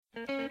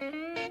You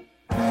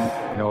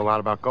know a lot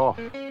about golf.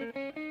 Well,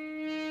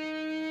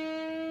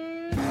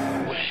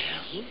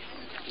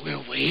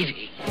 we're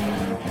waiting.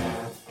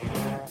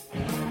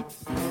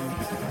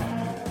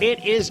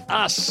 It is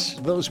us,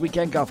 those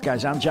weekend golf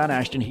guys. I'm John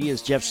Ashton. He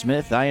is Jeff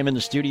Smith. I am in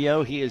the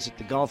studio. He is at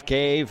the golf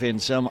cave in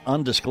some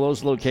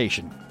undisclosed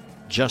location,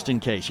 just in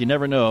case. You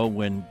never know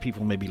when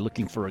people may be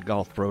looking for a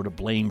golf pro to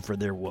blame for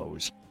their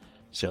woes.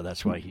 So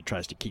that's why he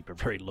tries to keep a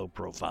very low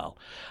profile.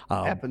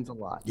 Happens a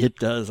lot. It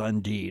does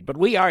indeed. But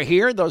we are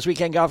here, those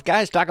weekend golf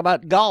guys, talk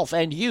about golf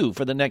and you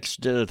for the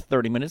next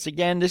 30 minutes.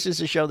 Again, this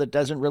is a show that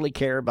doesn't really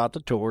care about the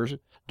tours,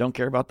 don't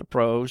care about the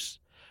pros.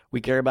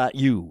 We care about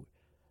you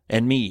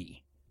and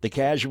me, the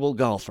casual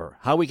golfer,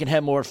 how we can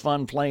have more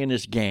fun playing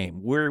this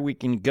game, where we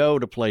can go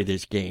to play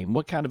this game,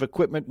 what kind of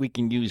equipment we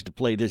can use to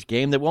play this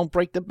game that won't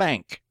break the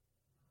bank.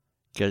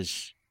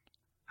 Because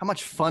how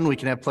much fun we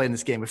can have playing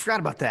this game. We forgot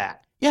about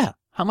that. Yeah.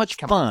 How much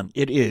fun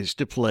it is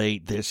to play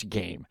this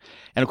game.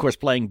 And, of course,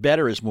 playing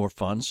better is more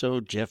fun, so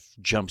Jeff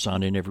jumps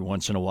on in every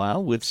once in a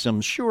while with some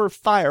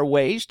surefire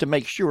ways to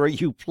make sure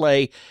you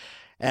play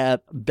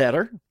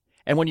better.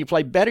 And when you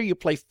play better, you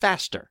play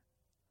faster.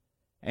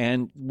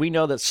 And we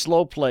know that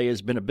slow play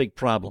has been a big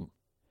problem.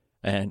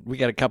 And we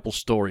got a couple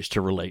stories to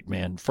relate,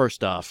 man.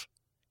 First off,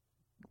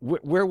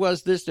 where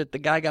was this that the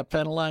guy got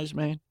penalized,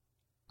 man?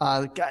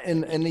 The guy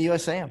in the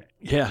USAM.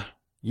 Yeah,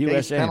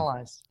 USAM.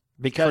 Penalized.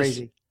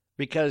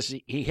 Because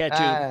he had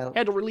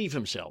to relieve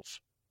himself.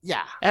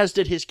 Yeah. As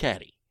did his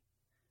caddy.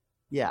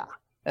 Yeah.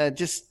 I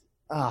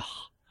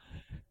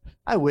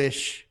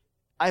wish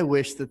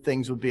that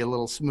things would be a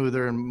little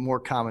smoother and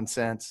more common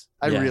sense.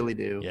 I really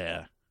do.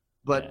 Yeah.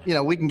 But,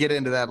 we can get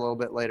into that a little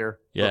bit later.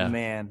 Yeah. But,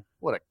 man,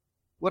 what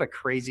a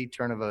crazy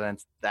turn of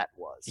events that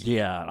was.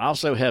 Yeah. I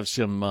also have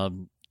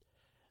some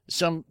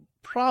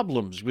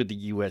problems with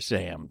the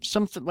USAM.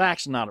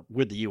 Actually, not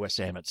with the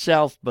USAM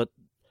itself, but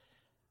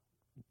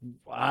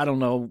I don't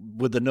know,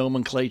 with the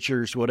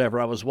nomenclatures,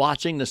 whatever. I was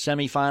watching the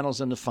semifinals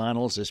and the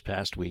finals this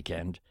past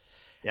weekend,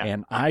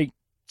 and I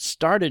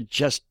started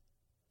just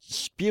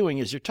spewing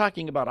as you're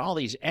talking about all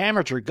these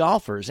amateur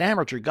golfers. I'm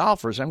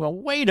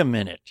going, wait a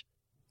minute.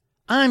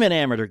 I'm an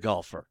amateur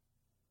golfer.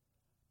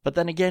 But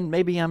then again,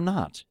 maybe I'm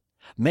not.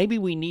 Maybe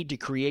we need to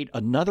create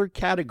another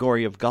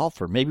category of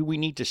golfer. Maybe we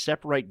need to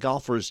separate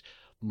golfers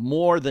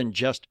more than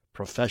just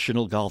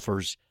professional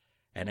golfers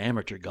and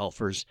amateur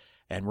golfers.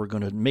 And we're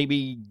going to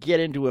maybe get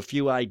into a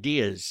few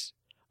ideas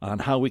on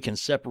how we can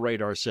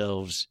separate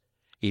ourselves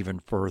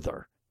even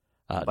further.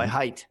 By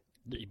height.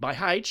 By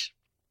height.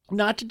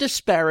 Not to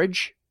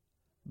disparage,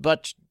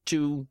 but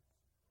to,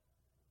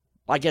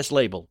 I guess,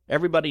 label.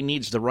 Everybody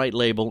needs the right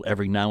label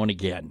every now and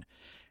again.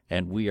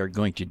 And we are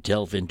going to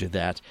delve into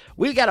that.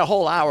 We've got a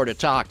whole hour to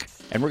talk,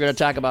 and we're going to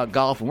talk about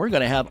golf, and we're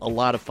going to have a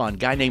lot of fun. A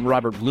guy named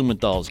Robert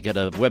Blumenthal's got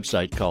a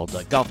website called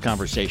Golf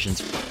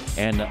Conversations,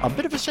 and a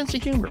bit of a sense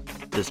of humor,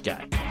 this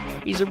guy.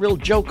 He's a real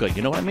joker,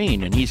 you know what I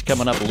mean? And he's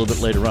coming up a little bit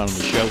later on in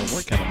the show, and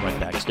we're coming right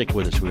back. Stick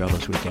with us. We are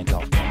those weekend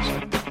golf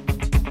guys.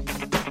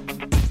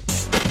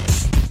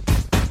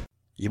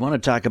 You want to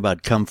talk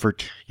about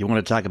comfort? You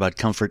want to talk about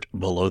comfort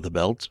below the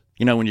belt?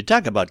 When you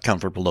talk about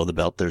comfort below the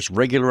belt, there's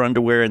regular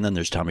underwear and then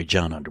there's Tommy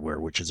John underwear,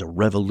 which is a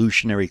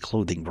revolutionary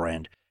clothing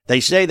brand. They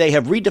say they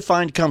have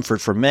redefined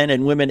comfort for men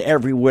and women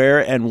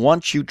everywhere, and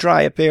once you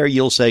try a pair,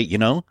 you'll say,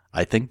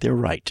 I think they're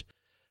right.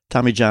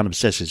 Tommy John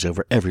obsesses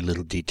over every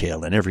little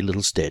detail and every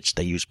little stitch.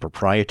 They use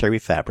proprietary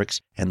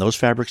fabrics, and those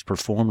fabrics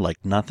perform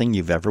like nothing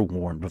you've ever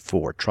worn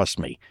before. Trust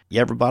me.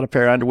 You ever bought a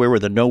pair of underwear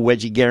with a no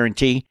wedgie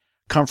guarantee?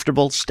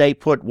 Comfortable,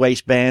 stay-put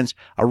waistbands,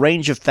 a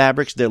range of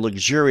fabrics. They're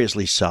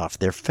luxuriously soft,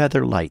 they're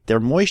feather light, they're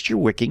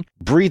moisture-wicking,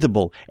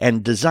 breathable,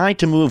 and designed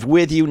to move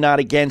with you, not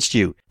against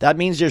you. That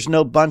means there's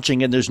no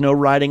bunching and there's no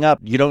riding up.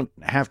 You don't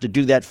have to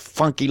do that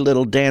funky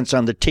little dance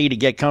on the tee to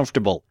get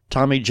comfortable.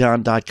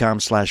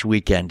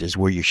 TommyJohn.com/weekend is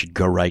where you should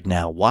go right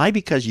now. Why?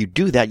 Because you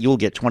do that, you'll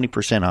get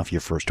 20% off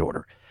your first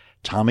order.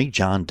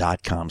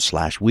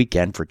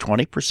 TommyJohn.com/weekend for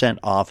 20%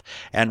 off.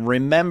 And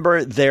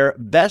remember, their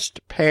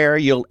best pair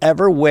you'll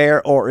ever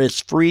wear or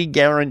its free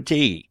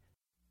guarantee.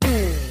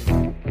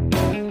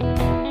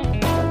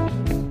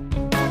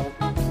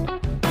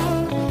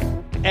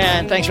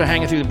 And thanks for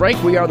hanging through the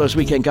break. We are those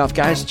weekend golf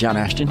guys. John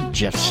Ashton,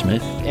 Jeff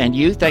Smith, and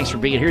you. Thanks for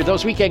being here.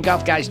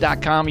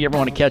 ThoseWeekendGolfGuys.com. You ever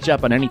want to catch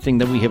up on anything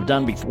that we have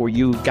done before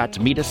you got to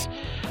meet us?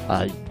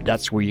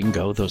 That's where you can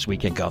go,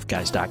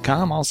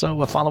 ThoseWeekendGolfGuys.com.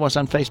 Also, follow us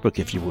on Facebook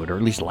if you would, or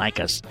at least like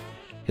us,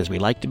 because we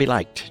like to be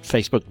liked.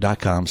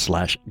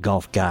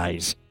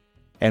 Facebook.com/golfguys.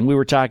 And we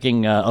were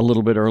talking a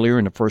little bit earlier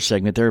in the first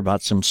segment there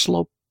about some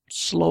slow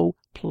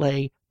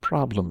play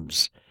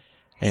problems.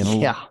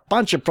 And a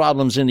bunch of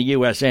problems in the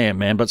USAM,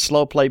 man, but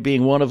slow play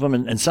being one of them.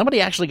 And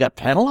somebody actually got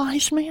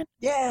penalized, man?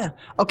 Yeah.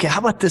 Okay, how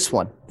about this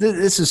one?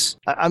 This is,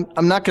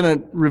 I'm not going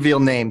to reveal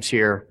names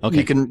here. Okay.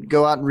 You can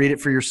go out and read it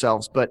for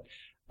yourselves. But,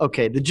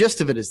 okay, the gist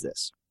of it is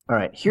this. All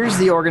right, here's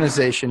the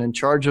organization in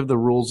charge of the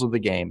rules of the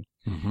game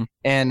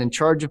and in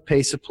charge of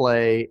pace of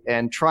play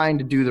and trying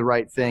to do the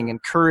right thing,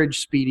 encourage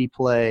speedy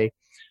play.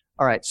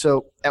 All right,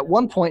 so at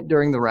one point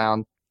during the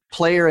round,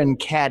 player and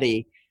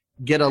caddy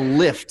get a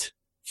lift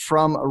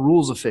from a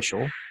rules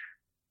official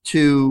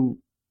to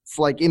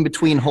like in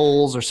between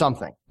holes or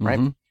something, right?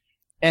 Mm-hmm.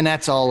 And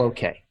that's all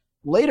okay.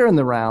 Later in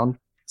the round,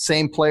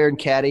 same player and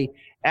caddy,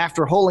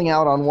 after holing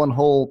out on one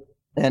hole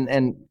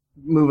and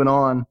moving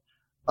on,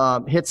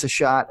 hits a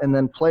shot, and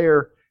then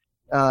player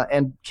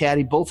and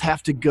caddy both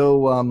have to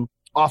go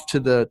off to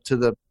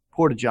the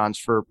porta-johns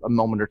for a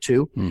moment or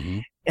two. Mm-hmm.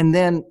 And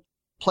then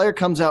player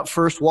comes out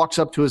first, walks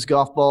up to his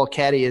golf ball,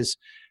 caddy is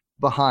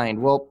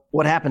behind. Well,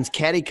 what happens?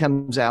 Caddy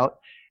comes out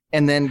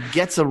and then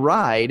gets a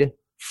ride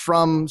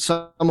from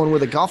someone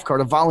with a golf cart,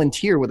 a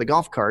volunteer with a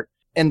golf cart.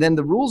 And then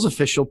the rules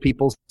official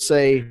people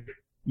say,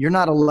 you're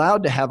not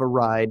allowed to have a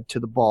ride to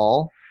the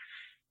ball.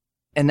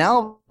 And now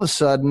all of a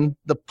sudden,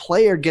 the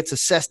player gets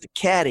assessed a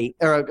caddy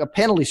or a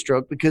penalty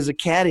stroke because a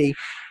caddy,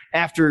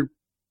 after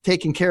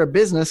taking care of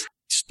business,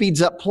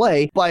 speeds up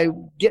play by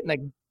getting a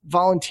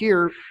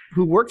volunteer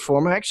who worked for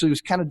him, who actually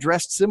was kind of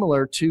dressed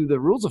similar to the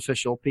rules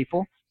official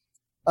people,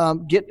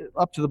 get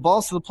up to the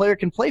ball so the player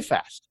can play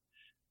fast.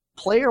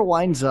 Player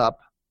winds up,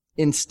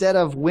 instead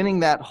of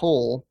winning that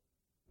hole,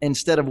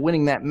 instead of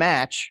winning that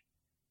match,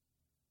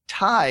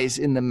 ties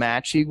in the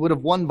match. He would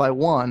have won by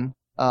one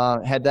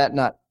had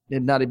not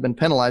been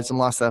penalized and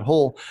lost that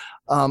hole.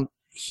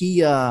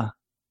 He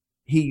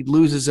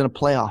loses in a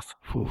playoff.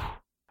 Whew.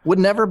 Would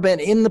never been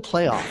in the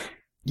playoff.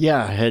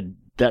 Yeah, had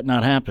that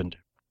not happened.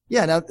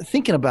 Yeah, now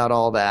thinking about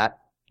all that,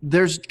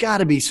 there's got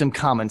to be some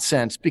common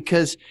sense,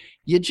 because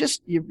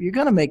you're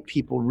going to make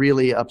people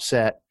really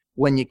upset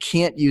when you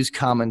can't use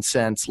common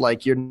sense,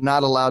 like you're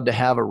not allowed to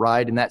have a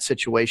ride in that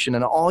situation,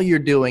 and all you're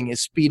doing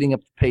is speeding up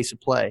the pace of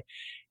play.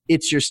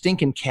 It's your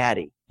stinking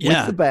caddy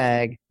with the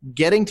bag,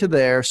 getting to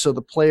there so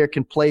the player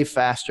can play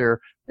faster.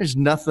 There's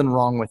nothing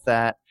wrong with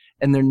that,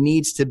 and there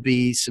needs to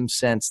be some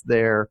sense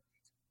there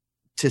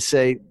to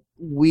say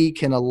we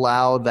can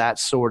allow that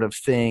sort of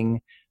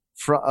thing,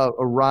 for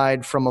a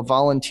ride from a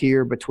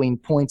volunteer between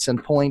points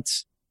and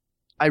points.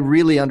 I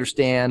really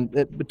understand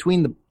that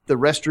between the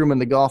restroom and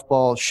the golf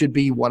ball should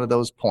be one of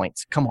those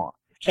points. Come on.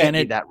 It can't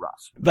be that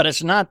rough. But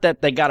it's not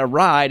that they got a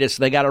ride. It's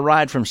they got a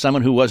ride from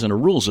someone who wasn't a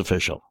rules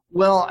official.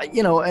 Well,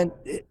 and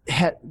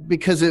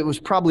because it was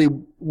probably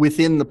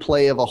within the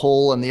play of a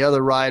hole, and the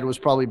other ride was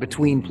probably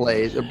between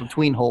plays or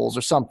between holes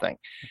or something.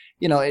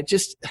 It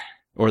just.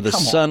 Or the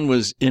sun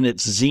was in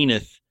its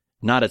zenith,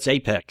 not its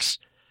apex.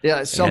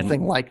 Yeah,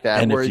 something like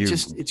that, where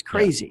it's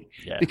crazy.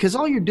 Yeah. Because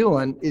all you're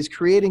doing is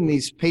creating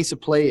these pace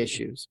of play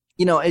issues.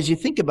 As you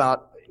think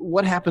about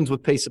what happens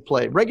with pace of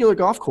play, regular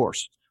golf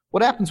course,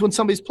 what happens when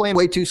somebody's playing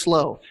way too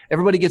slow?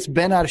 Everybody gets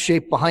bent out of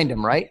shape behind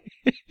him, right?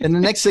 And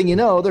the next thing you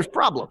know, there's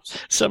problems.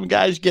 Some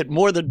guys get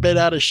more than bent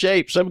out of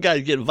shape. Some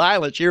guys get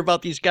violent. You hear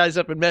about these guys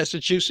up in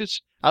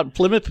Massachusetts, out in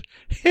Plymouth?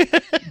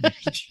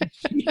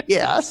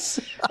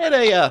 Yes. Had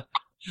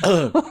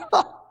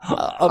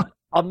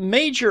a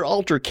major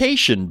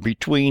altercation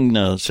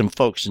between some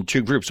folks in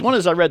two groups. One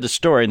is, I read the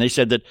story, and they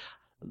said that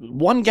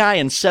one guy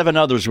and 7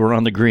 others were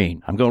on the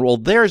green. I'm going, well,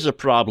 there's a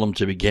problem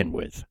to begin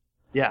with.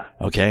 Yeah.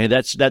 Okay,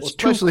 that's especially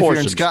two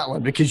portions. If you're in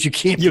Scotland, because you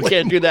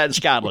can't do that in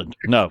Scotland.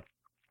 No.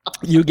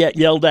 You get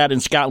yelled at in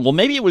Scotland. Well,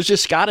 maybe it was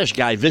this Scottish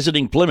guy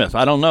visiting Plymouth.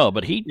 I don't know,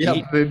 but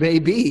it may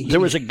be. There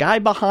was a guy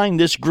behind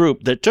this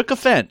group that took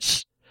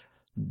offense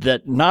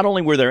that not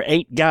only were there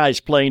 8 guys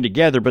playing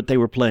together, but they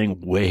were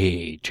playing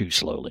way too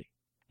slowly.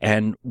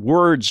 And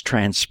words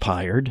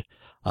transpired.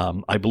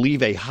 I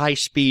believe a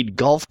high-speed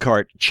golf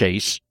cart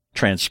chase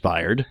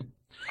transpired.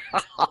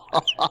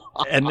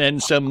 And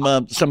then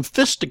some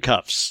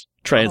fisticuffs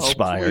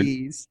transpired. Oh,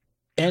 please.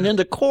 And in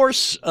the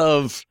course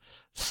of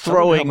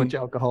throwing... how much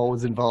alcohol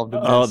was involved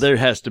in this? Oh, there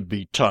has to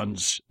be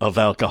tons of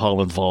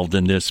alcohol involved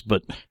in this,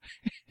 but...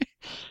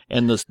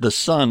 And the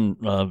son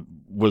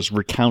was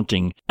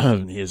recounting,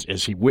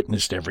 as he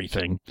witnessed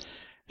everything,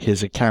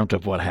 his account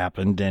of what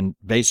happened, and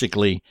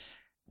basically...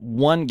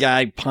 One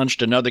guy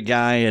punched another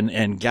guy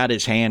and got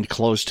his hand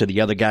close to the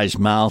other guy's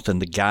mouth,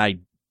 and the guy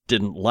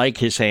didn't like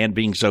his hand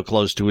being so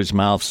close to his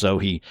mouth, so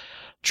he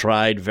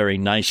tried very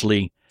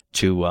nicely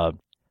to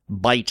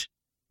bite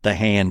the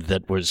hand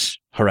that was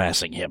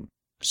harassing him,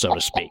 so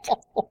to speak.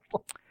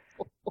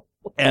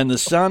 And the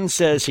son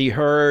says he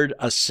heard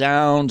a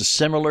sound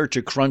similar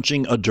to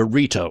crunching a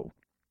Dorito.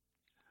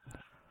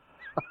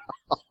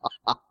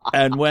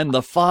 And when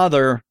the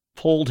father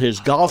pulled his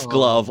golf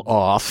glove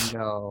off...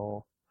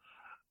 No.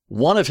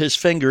 One of his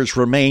fingers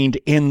remained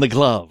in the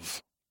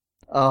glove.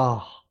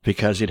 Oh.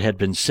 Because it had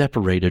been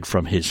separated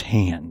from his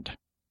hand.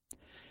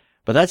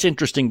 But that's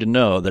interesting to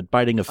know that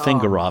biting a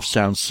finger off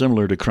sounds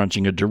similar to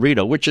crunching a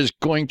Dorito, which is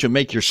going to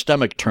make your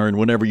stomach turn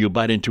whenever you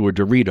bite into a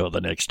Dorito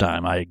the next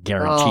time. I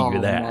guarantee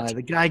you that. My.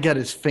 The guy got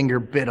his finger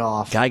bit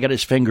off.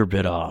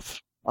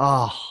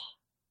 Oh.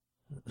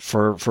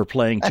 For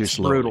playing too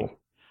slowly. That's brutal.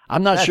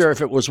 I'm not sure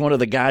if it was one of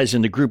the guys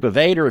in the group of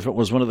 8 or if it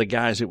was one of the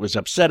guys that was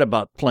upset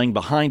about playing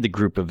behind the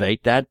group of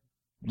 8. That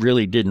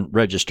really didn't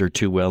register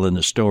too well in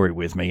the story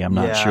with me. I'm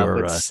not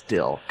sure. But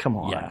still, come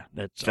on. Yeah,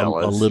 that's a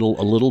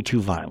little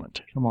too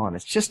violent. Come on,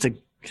 it's just a.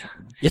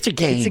 It's a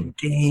game.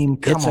 It's a game.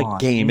 Come on. It's a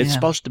game. Yeah. It's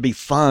supposed to be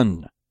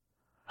fun.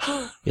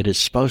 It is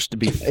supposed to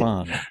be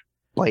fun.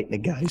 Biting a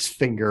guy's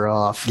finger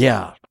off.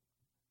 Yeah.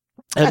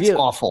 That's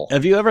awful.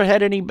 Have you ever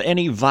had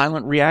any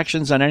violent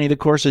reactions on any of the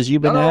courses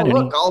you've been at?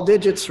 Look, all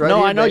digits, right?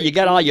 No, I know you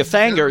got all your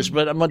fingers,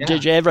 but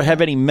did you ever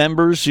have any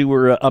members who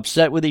were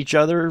upset with each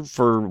other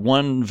for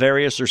one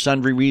various or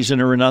sundry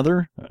reason or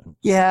another?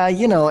 Yeah,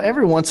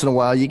 every once in a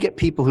while you get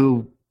people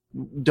who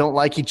don't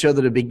like each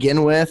other to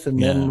begin with,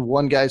 and then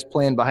one guy's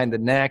playing behind the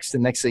next,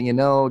 and next thing you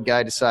know, a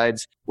guy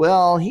decides,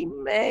 well, he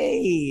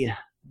may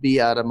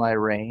be out of my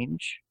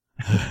range.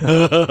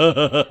 Let's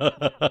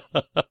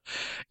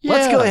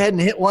go ahead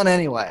and hit one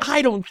anyway.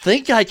 I don't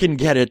think I can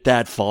get it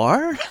that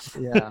far.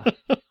 Yeah.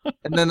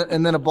 And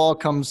then a ball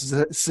comes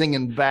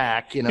singing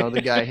back,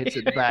 the guy hits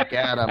it back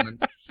at him.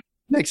 And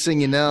next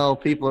thing you know,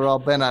 people are all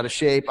bent out of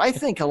shape. I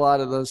think a lot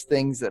of those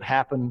things that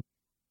happen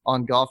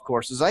on golf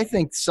courses, I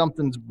think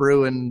something's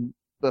brewing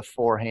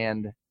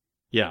beforehand.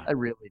 Yeah. I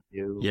really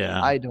do.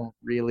 Yeah. I don't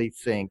really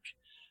think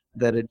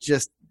that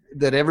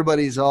that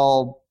everybody's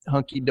all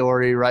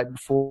hunky-dory right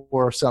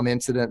before some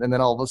incident, and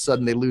then all of a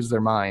sudden they lose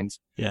their minds.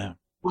 Yeah.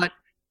 But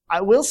I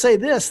will say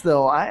this,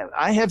 though.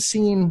 I have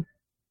seen,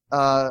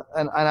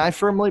 and I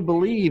firmly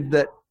believe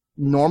that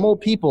normal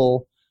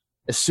people,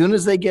 as soon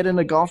as they get in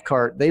a golf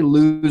cart, they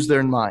lose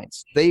their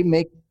minds. They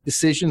make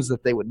decisions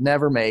that they would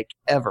never make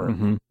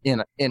ever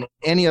in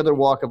any other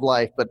walk of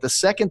life. But the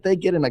second they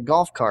get in a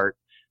golf cart,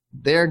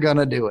 they're going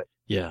to do it.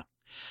 Yeah.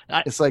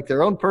 It's like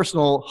their own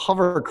personal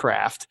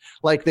hovercraft.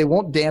 Like they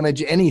won't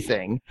damage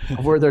anything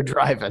where they're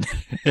driving.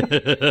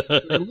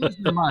 They lose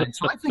their mind.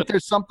 So I think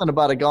there's something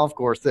about a golf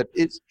course that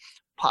it's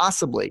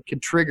possibly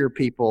could trigger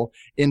people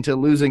into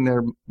losing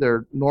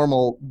their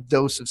normal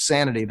dose of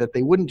sanity, that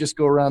they wouldn't just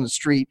go around the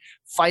street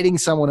fighting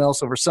someone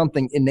else over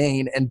something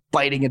inane and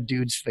biting a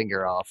dude's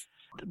finger off.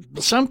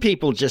 Some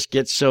people just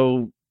get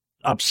so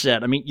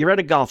upset. I mean, you're at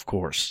a golf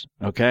course,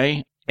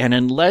 okay? And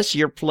unless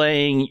you're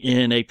playing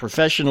in a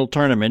professional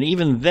tournament,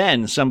 even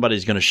then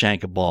somebody's going to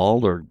shank a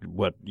ball or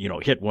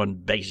hit one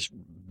base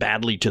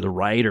badly to the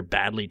right or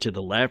badly to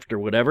the left or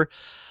whatever.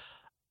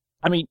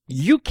 I mean,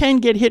 you can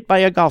get hit by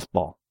a golf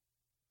ball.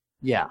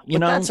 Yeah,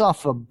 that's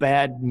off a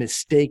bad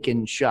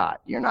mistaken shot.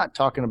 You're not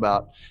talking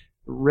about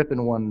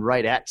ripping one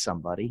right at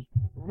somebody.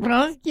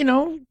 Well,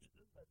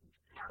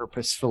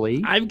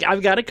 purposefully.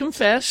 I've got to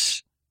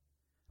confess,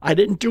 I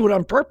didn't do it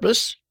on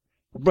purpose.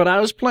 But I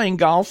was playing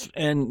golf,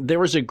 and there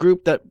was a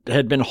group that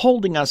had been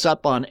holding us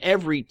up on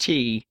every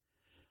tee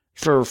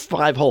for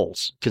 5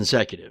 holes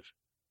consecutive.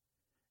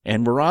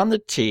 And we're on the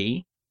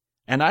tee,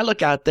 and I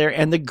look out there,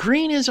 and the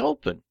green is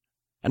open.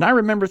 And I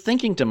remember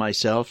thinking to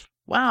myself,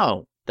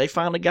 wow, they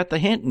finally got the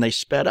hint, and they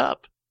sped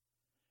up.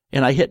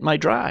 And I hit my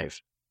drive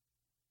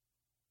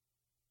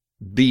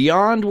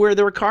beyond where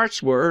their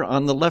carts were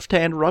on the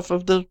left-hand rough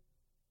of the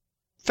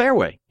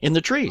fairway in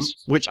the trees,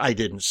 which I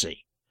didn't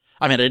see.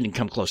 I mean, I didn't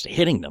come close to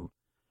hitting them.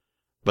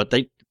 But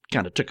they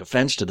kind of took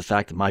offense to the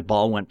fact that my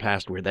ball went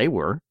past where they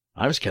were.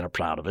 I was kind of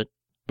proud of it.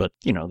 But,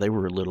 they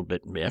were a little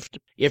bit miffed.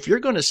 If you're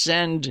going to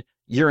send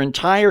your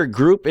entire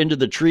group into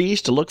the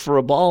trees to look for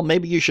a ball,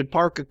 maybe you should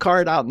park a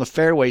cart out in the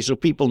fairway so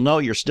people know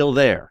you're still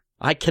there.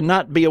 I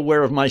cannot be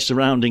aware of my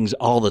surroundings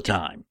all the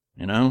time,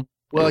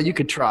 Well, you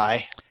could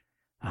try.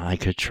 I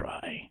could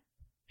try.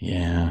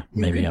 Yeah,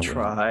 maybe I will.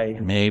 Try.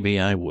 Maybe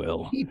I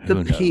will. Keep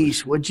the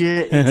peace, would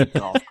you? It's a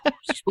golf course.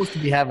 You're supposed to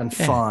be having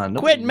fun.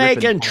 Quit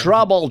making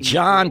trouble,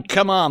 John.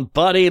 Come on,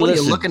 buddy. What,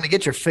 listen. Are you looking to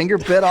get your finger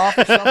bit off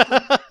or something?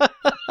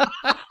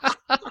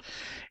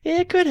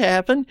 It could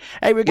happen.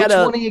 Hey, Which one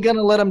are you going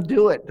to let them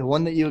do it? The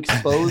one that you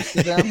exposed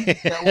to them?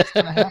 Is that what's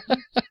going to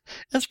happen?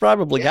 That's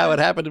probably how it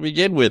happened to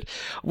begin with.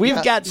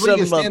 We've got some.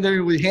 You stand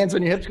there with hands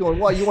on your hips going,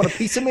 "What? You want a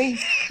piece of me?"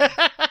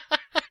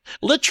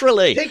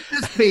 Literally. Take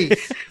this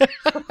piece.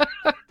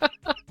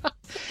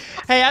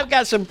 Hey, I've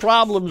got some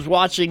problems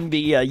watching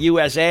the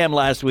USAM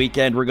last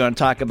weekend we're going to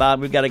talk about.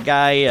 We've got a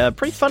guy, a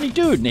pretty funny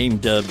dude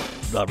named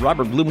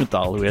Robert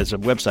Blumenthall, who has a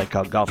website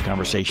called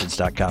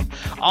golfconversations.com.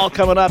 All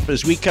coming up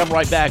as we come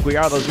right back. We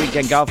are those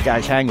weekend golf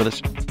guys. Hang with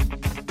us.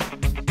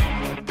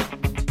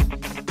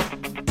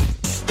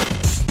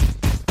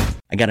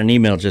 I got an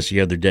email just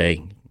the other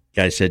day.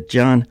 Guy said,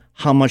 John,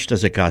 how much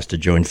does it cost to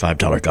join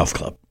 $5 Golf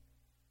Club?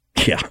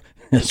 Yeah,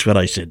 that's what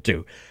I said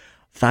too.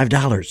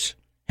 $5,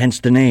 hence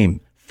the name.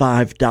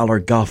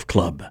 $5 Golf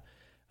Club.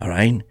 All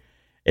right?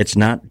 It's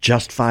not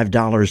just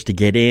 $5 to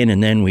get in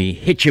and then we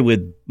hit you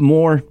with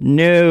more.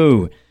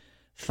 No.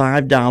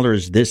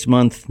 $5 this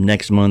month,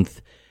 next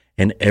month,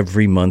 and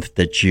every month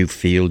that you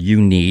feel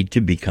you need to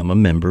become a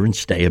member and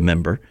stay a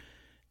member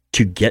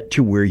to get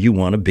to where you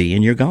want to be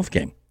in your golf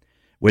game.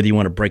 Whether you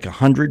want to break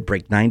 100,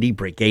 break 90,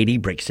 break 80,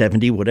 break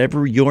 70,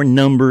 whatever your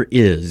number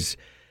is,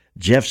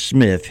 Jeff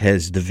Smith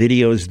has the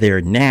videos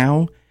there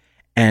now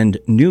and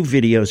new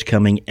videos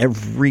coming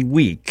every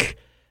week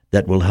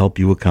that will help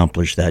you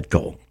accomplish that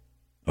goal.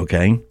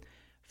 Okay?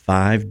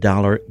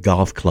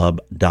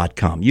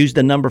 $5golfclub.com. Use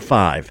the number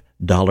 5,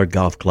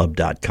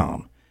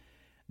 $5golfclub.com.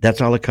 That's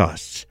all it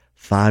costs.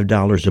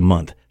 $5 a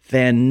month.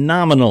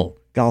 Phenomenal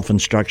golf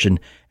instruction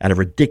at a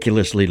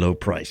ridiculously low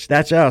price.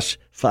 That's us,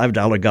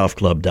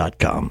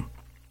 $5golfclub.com.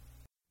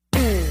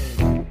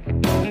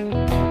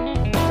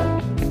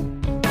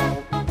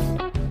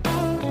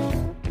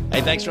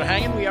 Hey, thanks for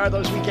hanging. We are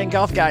those Weekend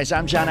Golf Guys.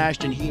 I'm John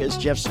Ashton. He is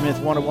Jeff Smith.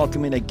 Want to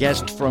welcome in a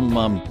guest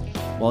from,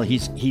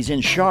 he's in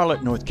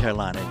Charlotte, North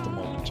Carolina at the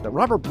moment.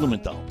 Robert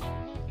Blumenthall,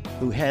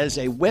 who has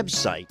a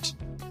website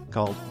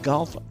called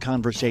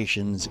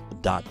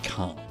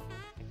golfconversations.com.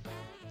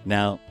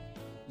 Now,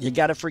 you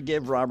got to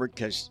forgive Robert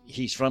because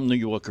he's from New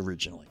York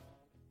originally.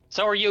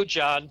 So are you,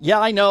 John. Yeah,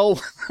 I know.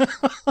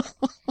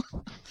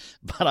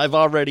 But I've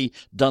already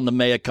done the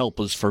mea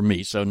culpas for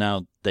me, so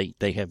now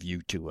they have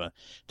you to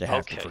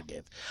have to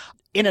forgive.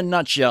 In a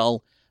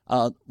nutshell,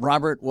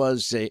 Robert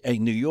was a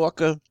New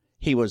Yorker.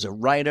 He was a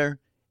writer.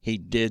 He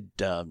did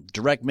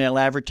direct mail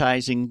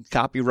advertising,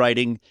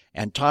 copywriting,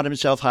 and taught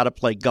himself how to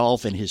play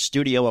golf in his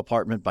studio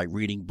apartment by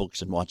reading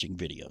books and watching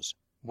videos.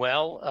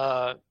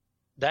 Well,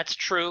 that's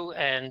true.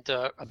 And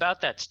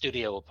about that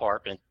studio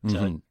apartment,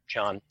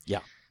 John,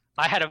 yeah,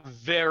 I had a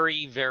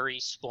very,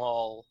 very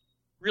small,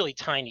 really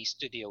tiny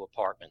studio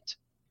apartment.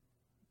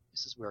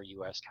 This is where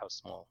you ask how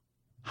small.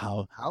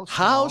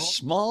 How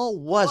small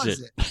was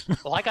it?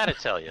 Well, I got to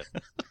tell you,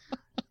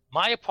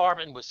 my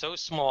apartment was so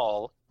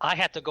small, I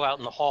had to go out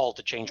in the hall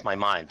to change my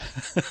mind.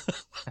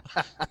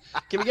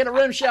 Can we get a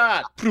rim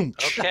shot?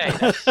 Okay,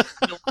 that's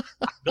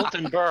built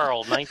in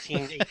Burl,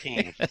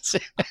 1918.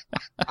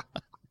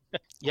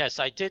 Yes,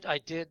 I did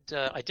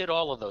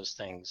all of those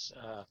things,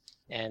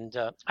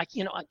 John,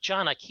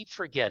 I keep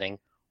forgetting.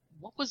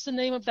 What was the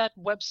name of that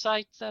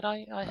website that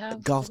I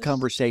have?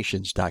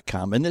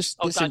 Golfconversations.com. And this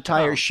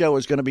entire show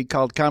is going to be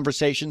called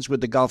Conversations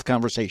with the Golf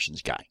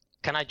Conversations Guy.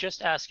 Can I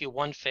just ask you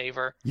one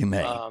favor? You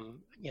may.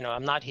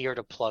 I'm not here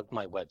to plug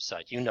my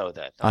website. You know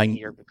that. I'm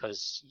here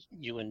because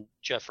you and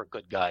Jeff are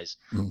good guys.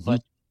 Mm-hmm.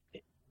 But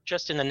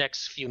just in the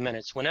next few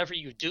minutes, whenever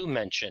you do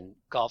mention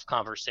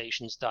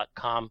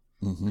golfconversations.com,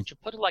 could you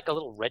put like a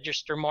little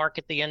register mark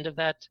at the end of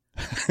that?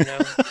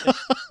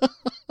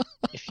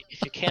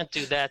 If you can't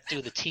do that,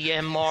 do the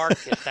TM mark.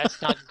 If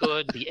that's not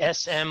good, the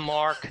SM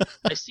mark.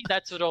 I see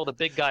that's what all the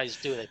big guys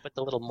do. They put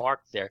the little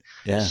mark there.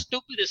 Yeah. The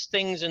stupidest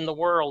things in the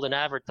world in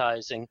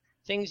advertising,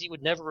 things you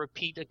would never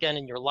repeat again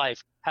in your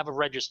life, have a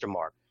register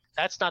mark.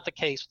 That's not the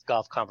case with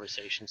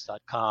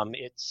golfconversations.com.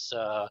 It's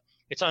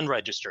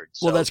unregistered.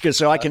 So, well, that's good.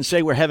 So I can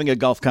say we're having a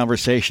golf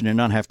conversation and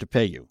not have to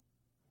pay you.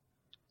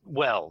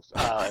 Well,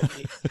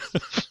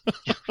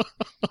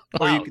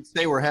 or you could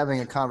say we're having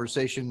a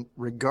conversation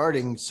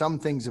regarding some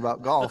things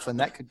about golf, and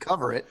that could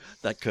cover it.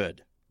 That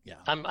could, yeah.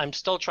 I'm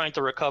still trying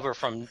to recover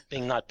from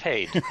being not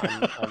paid.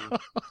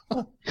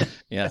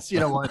 Yes. You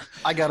know what?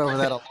 I got over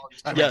that a long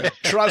time ago. Yeah,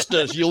 trust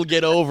us, you'll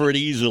get over it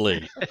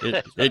easily.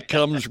 It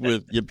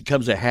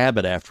becomes a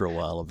habit after a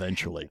while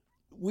eventually.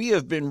 We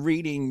have been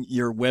reading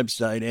your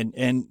website,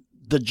 and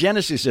the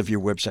genesis of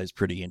your website is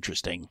pretty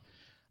interesting.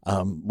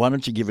 Why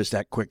don't you give us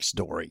that quick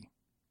story?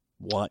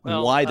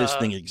 Why this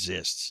thing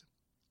exists?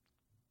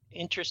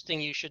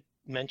 Interesting you should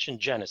mention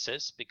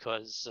Genesis,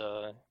 because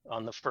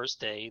on the first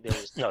day there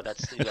was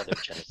that's the other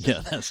Genesis. Yeah,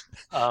 that's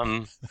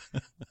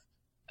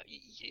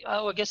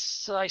I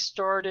guess I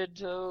started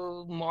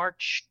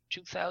March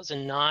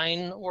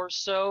 2009 or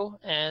so,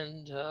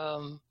 and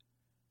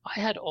I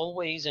had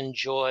always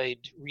enjoyed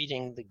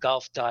reading the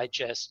Golf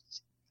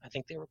Digest. I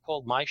think they were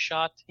called My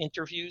Shot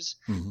interviews.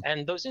 Mm-hmm.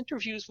 And those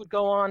interviews would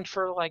go on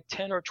for like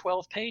 10 or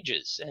 12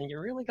 pages. And you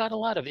really got a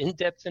lot of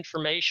in-depth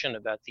information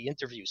about the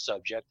interview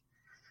subject.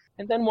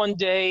 And then one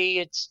day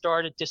it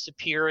started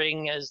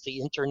disappearing as the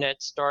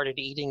internet started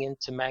eating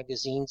into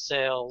magazine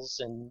sales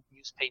and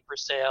newspaper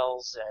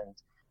sales, and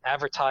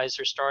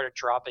advertisers started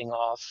dropping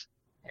off.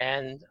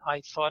 And I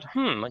thought,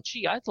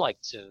 gee, I'd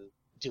like to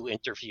do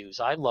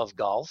interviews. I love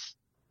golf.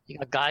 You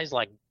got guys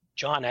like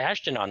John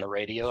Ashton on the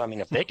radio. I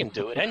mean, if they can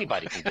do it,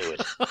 anybody can do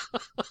it.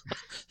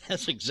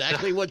 That's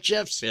exactly what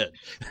Jeff said.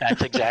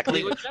 That's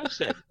exactly what Jeff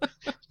said.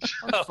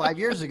 5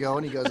 years ago,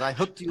 and he goes, I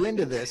hooked you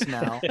into this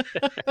now.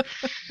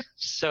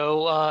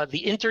 So the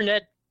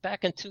internet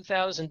back in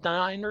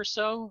 2009 or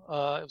so,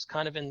 it was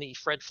kind of in the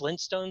Fred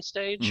Flintstone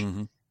stage.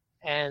 Mm-hmm.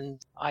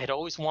 And I had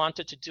always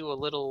wanted to do a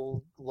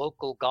little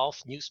local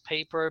golf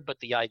newspaper, but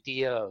the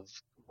idea of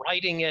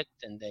writing it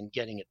and then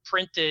getting it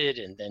printed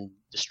and then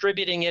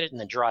distributing it and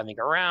then driving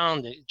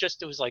around, it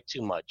was like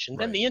too much. And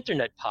then the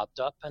internet popped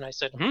up, and I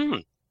said,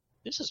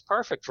 this is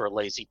perfect for a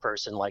lazy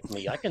person like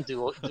me. I can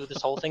do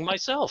this whole thing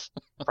myself,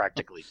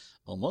 practically.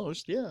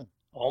 Almost, yeah.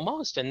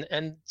 Almost.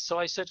 And so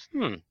I said,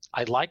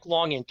 I like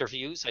long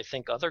interviews. I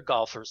think other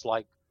golfers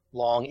like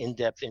long,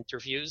 in-depth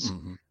interviews.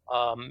 Mm-hmm.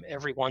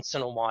 Every once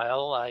in a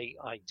while, I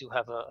do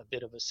have a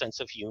bit of a sense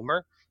of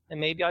humor. And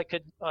maybe I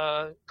could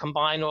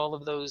combine all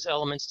of those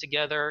elements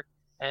together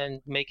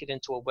and make it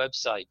into a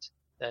website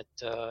that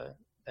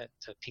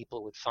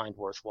people would find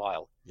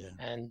worthwhile. Yeah.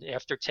 And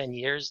after 10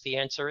 years, the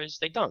answer is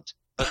they don't.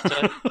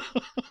 But,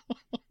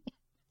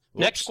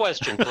 next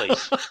question,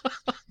 please.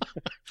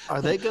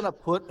 Are they going to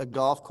put a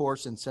golf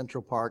course in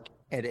Central Park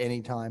at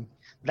any time?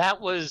 That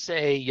was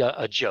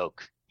a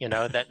joke.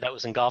 that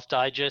was in Golf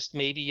Digest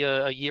maybe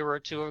a year or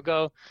two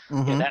ago.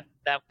 Mhm.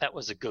 Yeah, that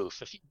was a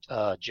goof.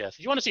 Jeff, if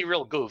you want to see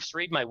real goofs,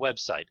 read my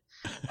website.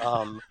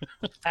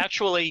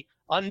 Actually,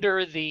 under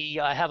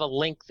I have a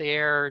link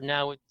there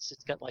now. It's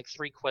got like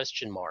 3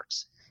 question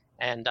marks,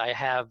 and I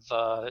have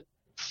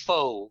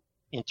faux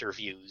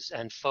interviews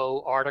and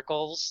faux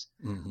articles.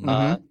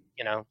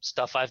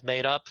 Stuff I've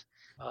made up.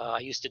 I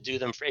used to do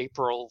them for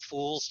April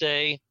Fool's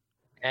Day.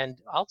 And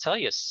I'll tell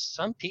you,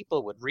 some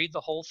people would read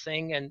the whole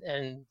thing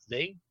and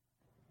they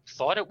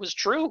thought it was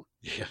true.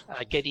 Yeah.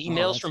 I get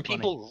emails from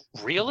people,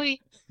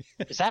 really?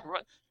 Is that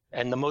right?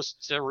 And the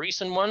most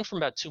recent one from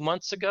about 2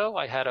 months ago,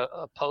 I had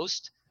a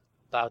post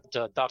about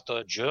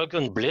Dr.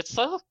 Jürgen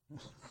Blitzer,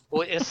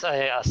 who is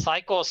a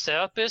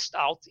psychotherapist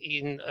out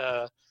in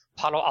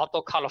Palo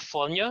Alto,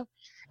 California.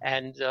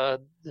 And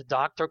the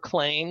doctor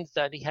claimed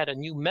that he had a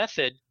new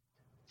method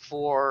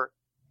for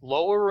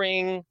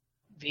lowering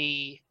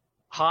the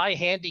high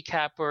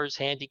handicappers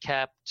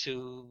handicap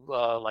to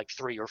like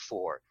 3 or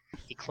 4.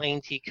 He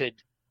claimed he could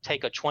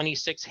take a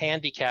 26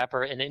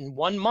 handicapper and in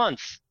 1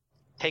 month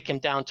take him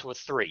down to a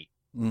 3.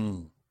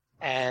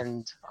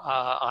 And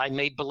I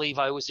made believe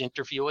I was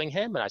interviewing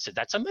him, and I said,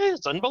 "That's amazing!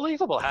 It's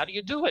unbelievable! How do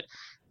you do it?"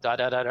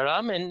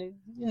 And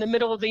in the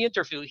middle of the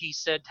interview, he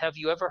said, "Have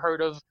you ever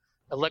heard of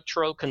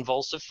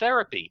electroconvulsive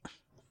therapy?"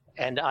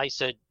 And I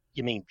said,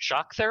 "You mean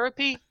shock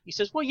therapy?" He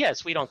says, "Well,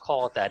 yes, we don't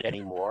call it that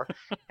anymore."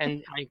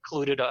 And I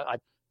I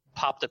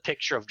popped a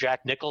picture of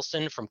Jack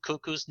Nicholson from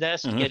Cuckoo's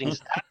Nest getting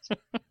zapped.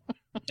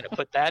 And I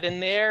put that in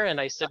there, and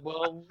I said,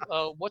 "Well,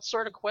 what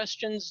sort of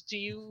questions do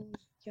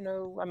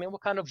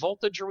what kind of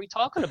voltage are we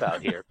talking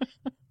about here?"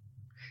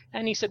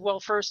 And he said, "Well,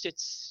 first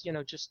it's,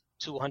 just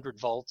 200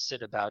 volts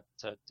at about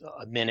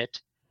a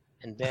minute.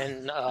 And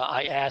then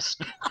I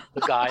asked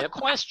the guy a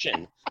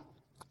question.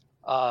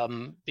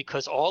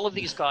 Because all of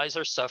these guys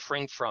are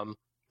suffering from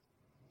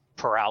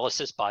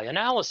paralysis by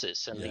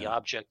analysis, and the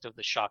object of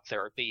the shock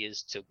therapy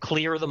is to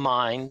clear the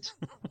mind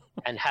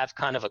and have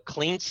kind of a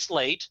clean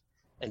slate,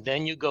 and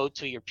then you go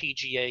to your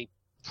PGA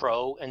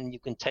Pro and you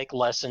can take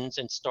lessons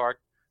and start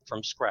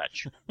from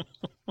scratch."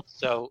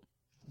 So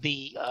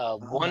the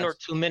 1 or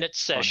 2 minute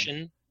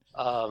session,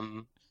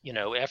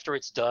 after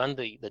it's done,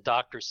 the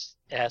doctor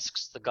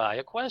asks the guy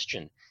a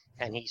question,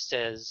 and he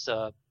says,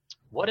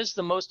 "What is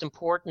the most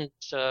important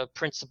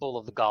principle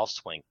of the golf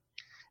swing?"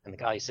 And the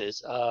guy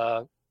says,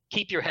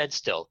 "Keep your head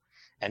still."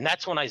 And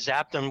that's when I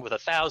zapped him with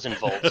 1,000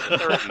 volts for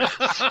 30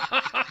 minutes.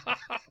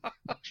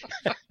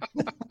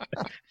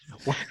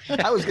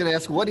 I was going to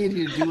ask, what did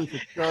you do with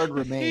the charred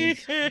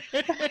remains?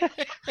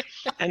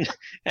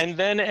 And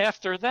then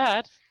after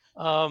that,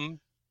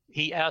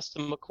 he asked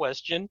him a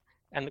question,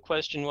 and the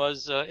question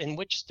was, "In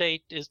which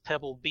state is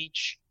Pebble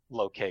Beach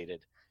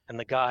located?" And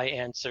the guy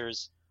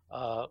answers,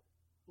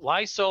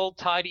 "Lysol,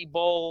 Tidy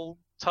Bowl,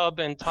 Tub,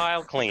 and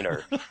Tile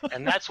Cleaner."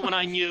 And that's when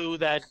I knew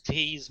that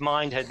his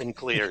mind had been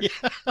cleared.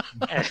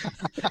 Yeah.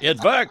 It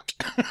worked.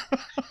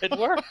 It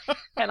worked.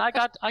 And I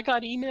got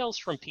emails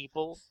from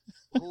people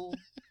who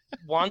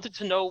wanted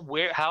to know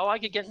how I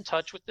could get in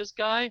touch with this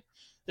guy,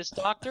 this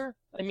doctor.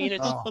 I mean,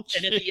 and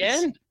at the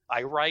end,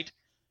 I write,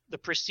 "The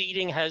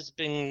proceeding has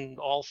been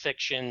all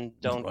fiction.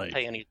 Don't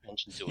pay any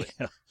attention to it."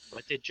 Yeah.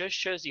 But it just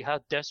shows you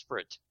how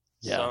desperate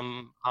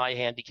some high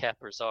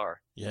handicappers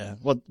are. Yeah.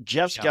 Well,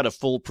 Jeff's got a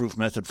foolproof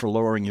method for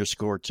lowering your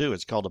score, too.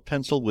 It's called a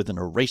pencil with an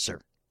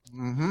eraser.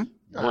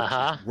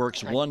 Mm-hmm.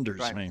 Works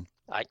wonders, man.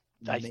 I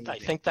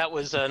think that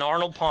was an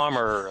Arnold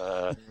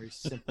Palmer very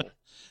simple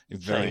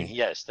thing.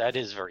 Yes, that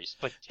is very.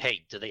 But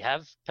hey, do they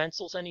have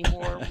pencils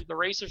anymore with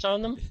erasers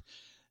on them?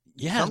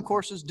 Yeah. Some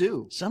courses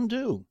do. Some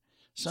do.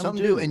 Some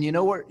do. And you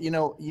know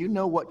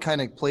what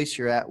kind of place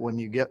you're at when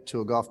you get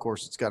to a golf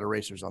course that's got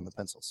erasers on the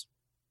pencils.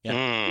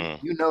 Yeah.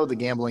 You know the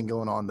gambling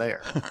going on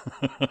there.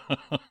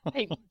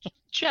 Hey,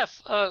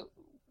 Jeff,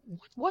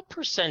 what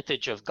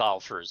percentage of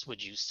golfers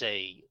would you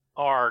say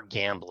are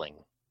gambling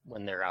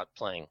when they're out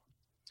playing?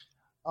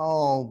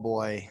 Oh,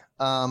 boy.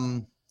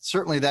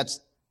 Certainly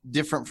that's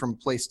different from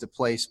place to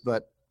place,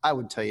 but I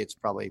would tell you it's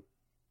probably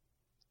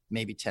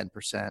maybe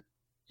 10%.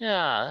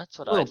 Yeah, that's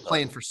what I thought.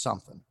 Playing for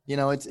something.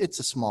 It's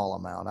a small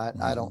amount.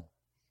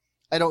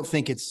 I don't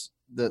think it's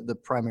the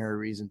primary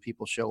reason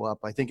people show up.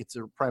 I think it's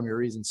the primary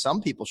reason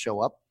some people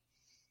show up.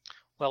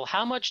 Well,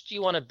 how much do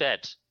you want to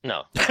bet?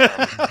 No.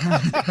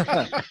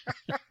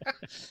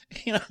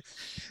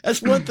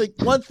 That's one thing.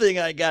 One thing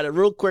I got a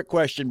real quick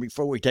question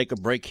before we take a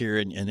break here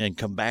and then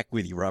come back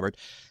with you, Robert.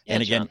 Yeah,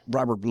 and again, John.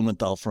 Robert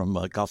Blumenthall from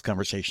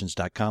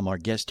golfconversations.com, our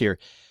guest here.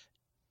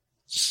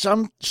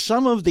 Some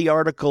of the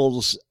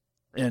articles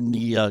and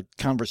the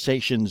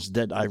conversations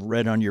that I've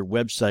read on your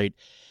website,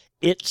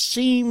 it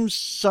seems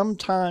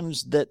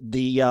sometimes that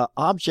the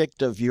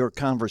object of your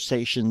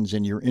conversations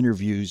and your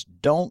interviews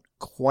don't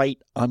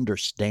quite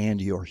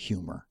understand your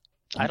humor.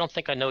 I don't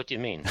think I know what you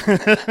mean.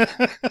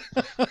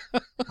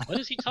 What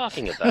is he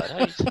talking about?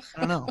 I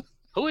don't know.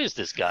 Who is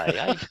this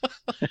guy?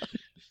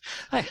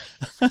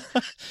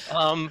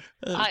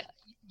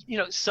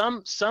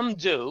 Some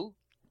do.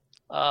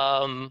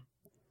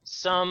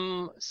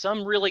 Some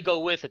really go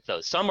with it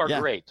though. Some are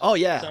great. Oh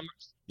yeah.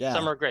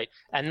 Some are great,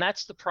 and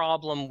that's the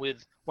problem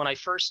with when I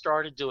first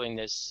started doing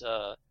this,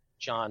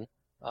 John.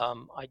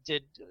 I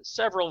did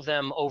several of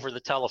them over the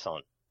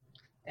telephone,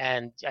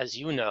 and as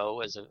you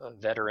know, as a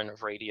veteran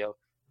of radio,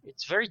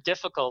 it's very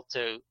difficult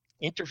to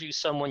interview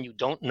someone you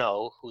don't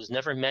know who's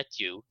never met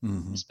you,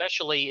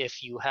 especially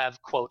if you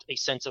have, quote, a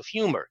sense of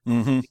humor.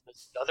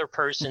 Because the other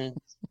person,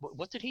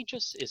 what did he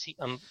just, is he,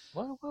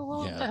 what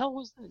the hell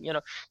was that? You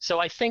know, so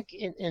I think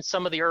in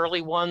some of the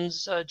early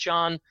ones,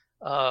 John,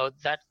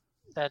 that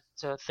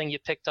thing you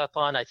picked up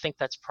on, I think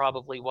that's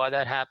probably why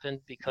that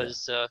happened,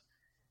 because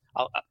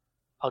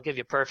I'll give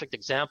you a perfect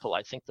example.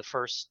 I think the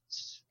first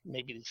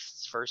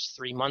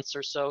 3 months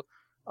or so,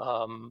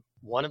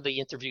 one of the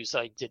interviews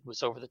I did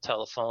was over the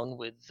telephone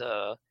with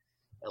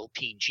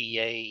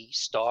LPGA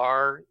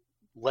star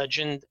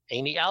legend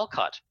Amy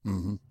Alcott.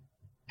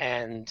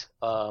 And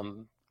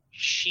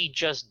she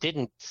just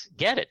didn't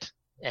get it.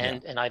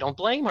 And I don't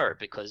blame her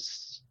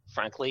because,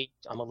 frankly,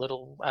 I'm a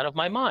little out of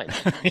my mind.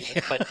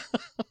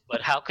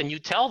 But how can you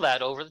tell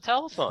that over the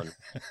telephone?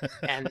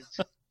 And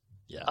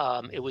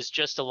it was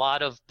just a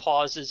lot of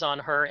pauses on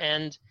her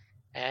end.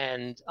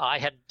 And I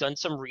had done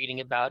some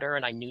reading about her,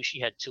 and I knew she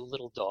had 2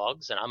 little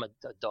dogs, and I'm a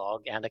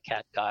dog and a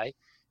cat guy.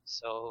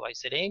 So I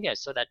said, Amy, I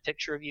saw that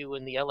picture of you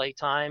in the LA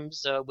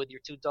Times with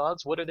your 2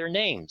 dogs. What are their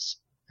names?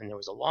 And there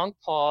was a long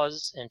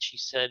pause, and she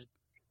said,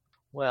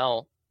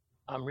 well,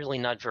 I'm really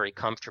not very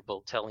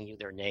comfortable telling you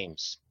their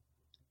names.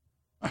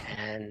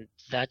 And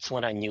that's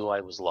when I knew I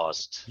was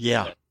lost.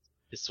 Yeah.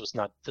 This was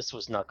not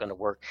going to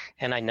work.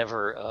 And I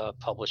never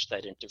published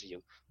that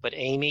interview. But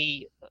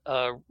Amy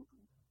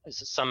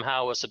is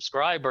somehow a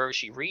subscriber.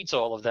 She reads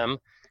all of them,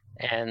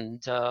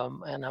 and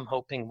I'm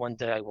hoping one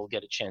day I will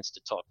get a chance to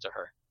talk to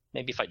her.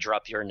 Maybe if I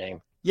drop your name.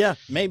 Yeah,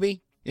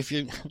 maybe. If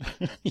you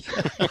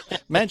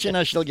mention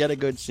us, you'll get a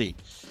good seat.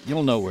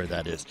 You'll know where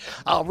that is.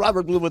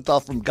 Robert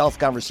Blumenthall from Golf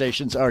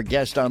Conversations, our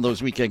guest on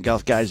those Weekend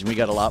Golf Guys, and we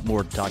got a lot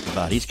more to talk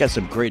about. He's got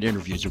some great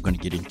interviews we're going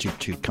to get into,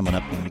 too, coming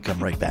up when we come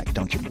right back.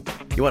 Don't you move.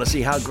 You want to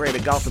see how great a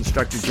golf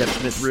instructor Jeff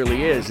Smith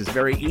really is? It's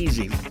very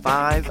easy.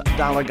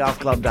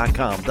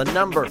 $5golfclub.com. The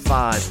number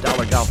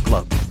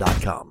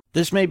 $5golfclub.com.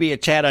 This may be a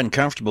tad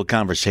uncomfortable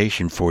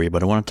conversation for you,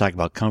 but I want to talk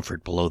about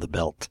comfort below the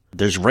belt.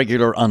 There's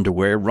regular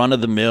underwear,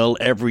 run-of-the-mill,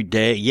 every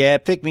day. Yeah,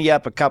 pick me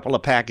up a couple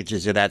of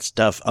packages of that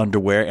stuff,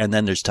 underwear, and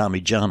then there's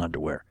Tommy John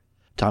underwear.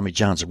 Tommy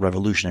John's a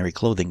revolutionary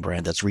clothing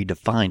brand that's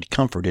redefined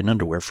comfort in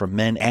underwear for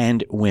men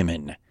and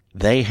women.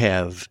 They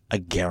have a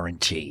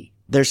guarantee.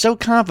 They're so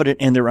confident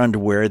in their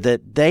underwear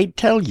that they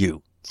tell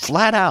you,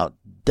 flat out,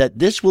 that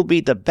this will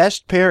be the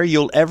best pair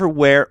you'll ever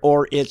wear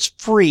or it's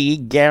free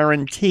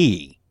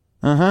guarantee.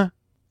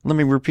 Let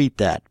me repeat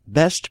that.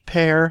 Best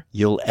pair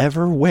you'll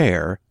ever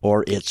wear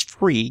or it's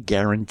free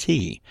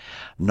guarantee.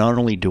 Not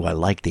only do I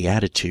like the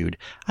attitude,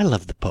 I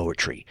love the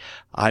poetry.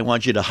 I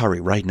want you to hurry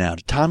right now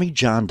to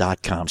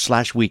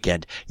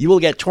TommyJohn.com/weekend. You will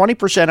get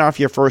 20% off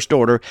your first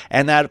order,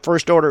 and that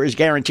first order is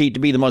guaranteed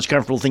to be the most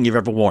comfortable thing you've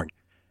ever worn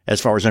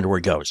as far as underwear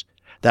goes.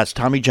 That's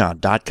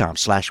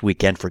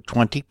TommyJohn.com/weekend for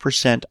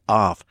 20%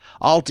 off.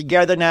 All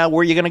together now,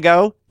 where are you going to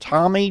go?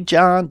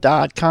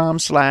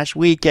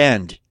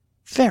 TommyJohn.com/weekend.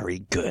 Very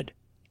good.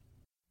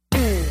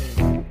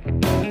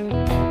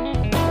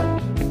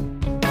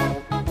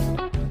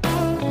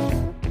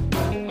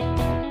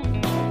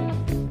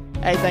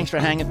 Hey, thanks for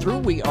hanging through.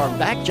 We are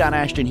back. John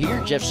Ashton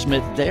here, Jeff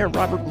Smith there,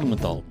 Robert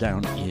Blumenthall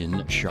down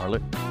in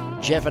Charlotte.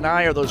 Jeff and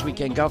I are those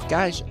Weekend Golf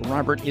Guys.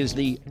 Robert is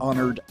the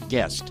honored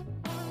guest,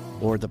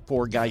 or the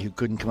poor guy who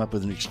couldn't come up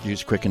with an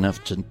excuse quick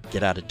enough to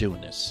get out of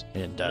doing this.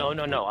 And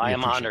No. I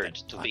am honored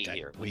to be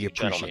here with you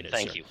gentlemen.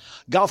 Thank you.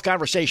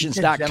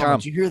 Golfconversations.com.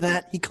 Did you hear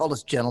that? He called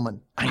us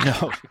gentlemen. I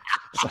know.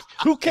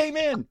 Who came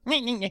in?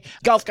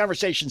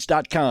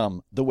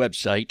 Golfconversations.com, the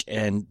website.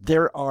 And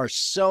there are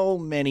so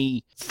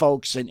many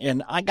folks,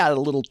 and I got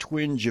a little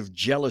twinge of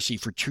jealousy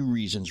for 2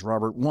 reasons,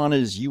 Robert. One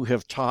is you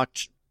have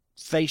talked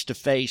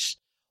face-to-face,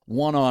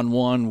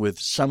 one-on-one with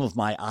some of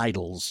my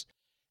idols.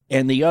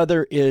 And the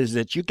other is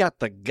that you got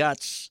the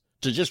guts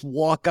to just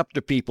walk up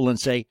to people and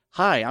say,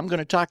 hi, I'm going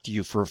to talk to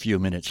you for a few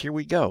minutes. Here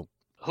we go.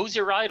 Who's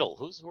your idol?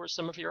 Who are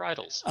some of your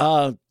idols?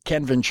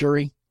 Ken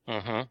Venturi,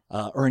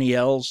 Ernie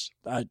Els.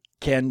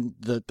 Ken,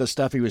 the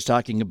stuff he was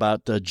talking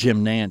about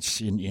Jim Nance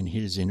in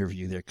his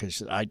interview there,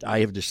 because I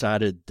have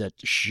decided that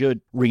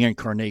should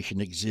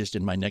reincarnation exist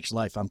in my next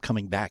life, I'm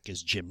coming back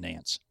as Jim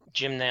Nance.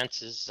 Jim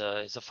Nance is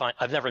a fine.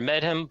 I've never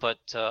met him, but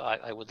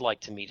I would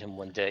like to meet him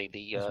one day.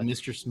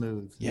 Mr.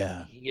 Smooth.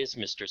 Yeah, he is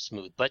Mr.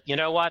 Smooth. But you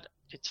know what?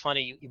 It's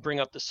funny you bring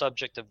up the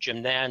subject of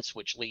Jim Nance,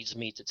 which leads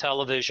me to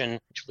television,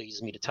 which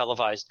leads me to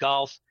televised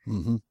golf.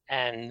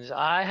 And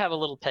I have a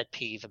little pet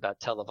peeve about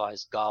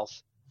televised golf.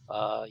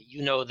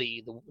 You know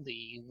the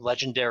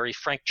legendary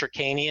Frank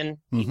Chirkanian.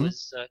 He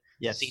was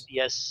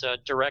CBS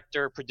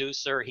director,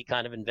 producer. He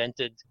kind of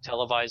invented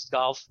televised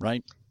golf.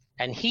 Right.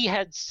 And he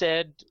had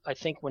said, I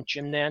think when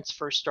Jim Nance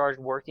first started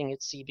working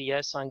at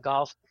CBS on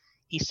golf,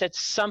 he said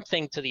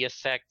something to the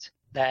effect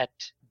that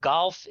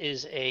golf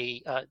is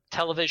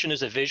television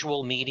is a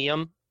visual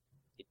medium,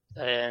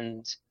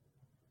 And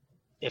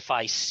if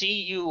I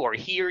see you or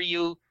hear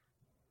you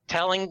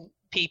telling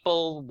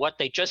people what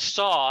they just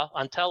saw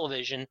on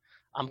television,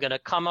 I'm going to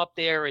come up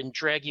there and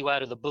drag you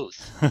out of the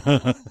booth.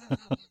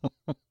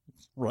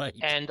 Right.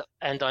 And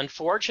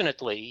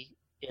unfortunately,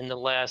 in the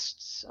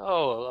last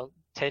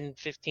 10,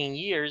 15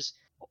 years,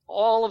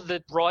 all of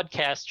the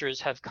broadcasters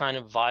have kind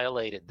of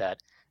violated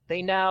that.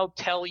 They now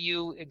tell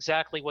you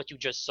exactly what you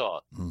just saw.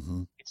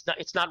 Mm-hmm.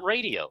 It's not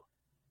radio.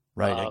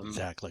 Right,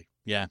 exactly.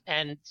 Yeah.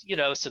 And,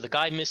 so the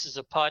guy misses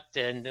a putt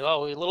and, a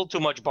little too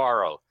much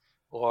borrow.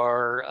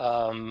 Or,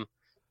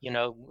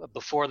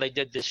 before they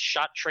did this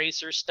shot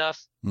tracer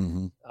stuff,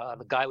 Mm-hmm.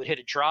 the guy would hit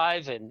a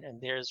drive and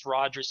there's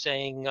Roger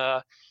saying,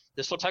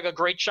 this looks like a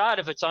great shot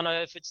if it's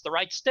the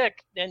right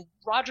stick. And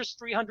Roger's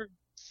 300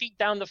 feet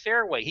down the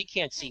fairway. He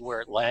can't see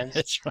where it lands.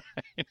 That's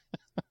right.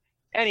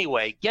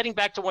 Anyway, getting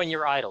back to one of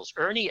your idols,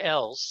 Ernie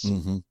Els.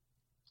 Mm-hmm.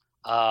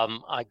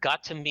 I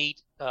got to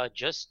meet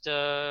just 2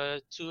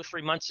 or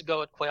 3 months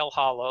ago at Quail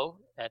Hollow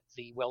at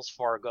the Wells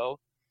Fargo.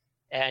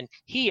 And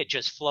he had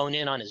just flown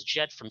in on his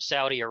jet from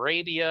Saudi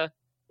Arabia.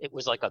 It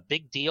was like a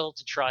big deal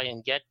to try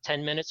and get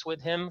 10 minutes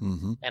with him.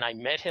 Mm-hmm. And I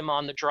met him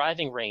on the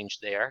driving range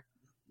there.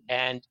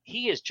 And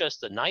he is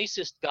just the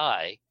nicest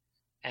guy.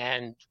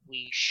 And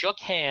we shook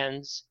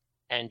hands.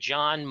 And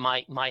John,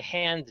 my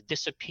hand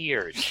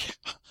disappeared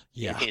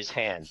in his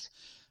hand.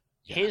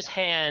 Yeah. His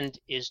hand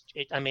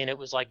it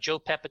was like Joe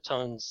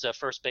Pepitone's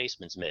first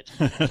baseman's mitt,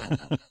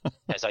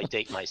 as I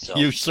date myself.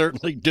 You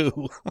certainly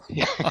do.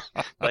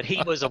 But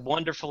he was a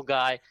wonderful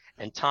guy.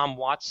 And Tom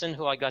Watson,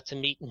 who I got to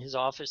meet in his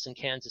office in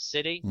Kansas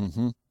City,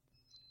 mm-hmm.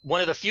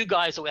 one of the few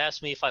guys who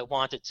asked me if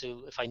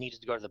I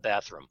needed to go to the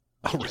bathroom.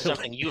 Oh, really?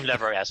 Something you've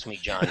never asked me,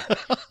 John.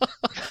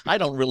 I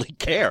don't really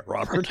care,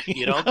 Robert.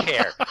 You don't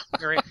care.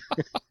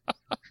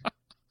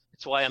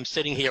 That's why I'm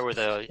sitting here with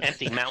an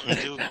empty Mountain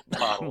Dew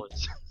bottle.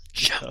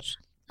 Just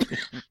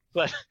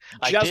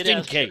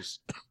in case.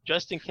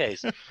 Just in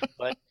case.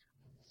 But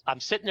I'm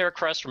sitting there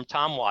across from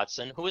Tom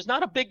Watson, who is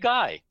not a big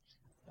guy.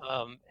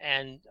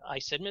 And I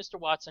said, Mr.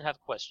 Watson, I have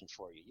a question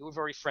for you. You were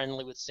very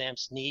friendly with Sam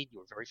Snead. You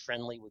were very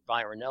friendly with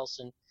Byron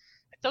Nelson.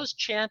 At those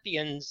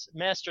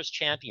Masters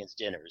Champions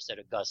dinners at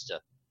Augusta.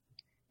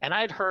 And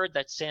I'd heard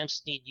that Sam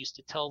Snead used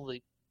to tell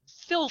the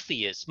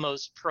filthiest,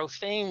 most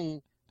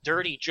profane,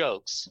 dirty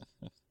jokes.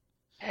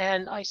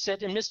 And I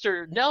said, and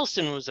Mr.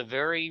 Nelson was a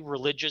very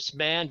religious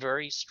man,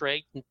 very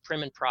straight and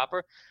prim and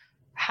proper.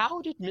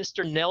 How did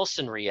Mr.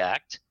 Nelson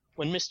react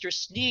when Mr.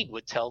 Snead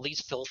would tell these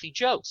filthy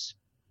jokes?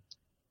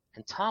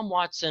 And Tom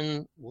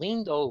Watson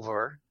leaned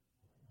over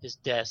his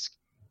desk.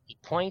 He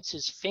points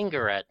his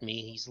finger at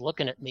me. He's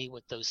looking at me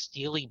with those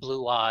steely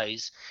blue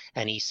eyes.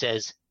 And he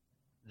says,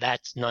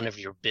 "That's none of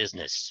your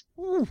business."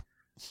 Ooh.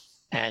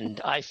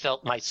 And I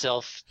felt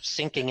myself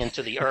sinking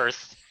into the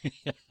earth.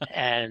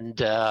 And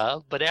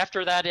but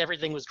after that,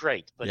 everything was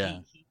great. But yeah.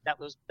 That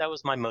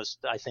was my most,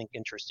 I think,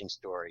 interesting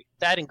story.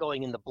 That and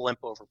going in the blimp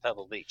over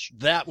Pebble Beach.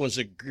 That was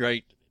a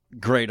great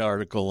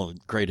article, a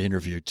great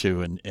interview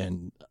too.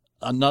 And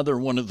another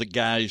one of the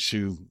guys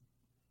who,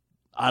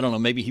 I don't know,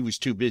 maybe he was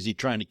too busy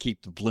trying to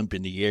keep the blimp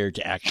in the air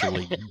to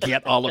actually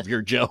get all of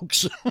your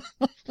jokes.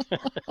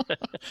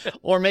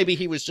 Or maybe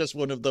he was just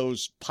one of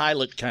those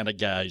pilot kind of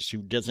guys who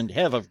doesn't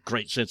have a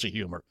great sense of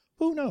humor.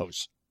 Who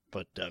knows?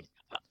 But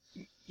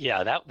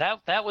yeah,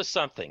 that was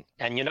something.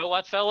 And you know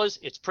what, fellas?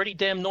 It's pretty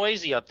damn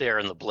noisy up there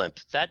in the blimp.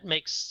 That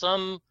makes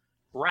some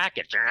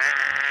racket.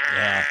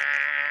 Yeah.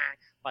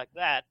 Like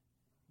that.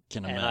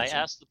 Can and imagine. I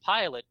asked the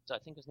pilot, I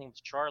think his name was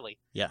Charlie.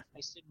 Yeah.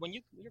 I said, when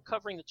you're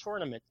covering the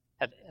tournament,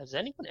 has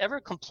anyone ever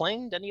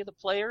complained, any of the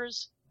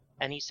players?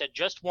 And he said,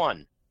 just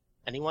one.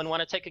 Anyone want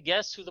to take a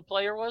guess who the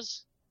player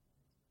was?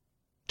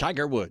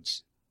 Tiger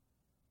Woods.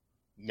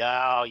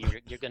 No,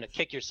 you're going to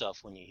kick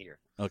yourself when you hear.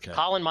 Okay.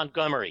 Colin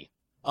Montgomery.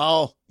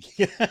 Oh.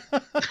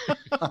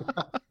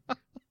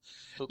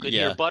 Who could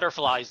hear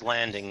butterflies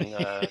landing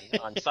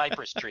on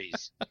cypress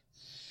trees.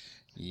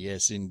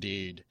 Yes,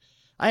 indeed.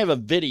 I have a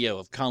video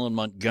of Colin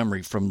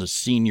Montgomery from the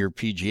senior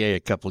PGA a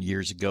couple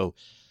years ago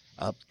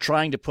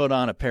trying to put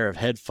on a pair of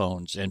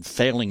headphones and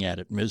failing at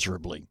it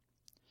miserably.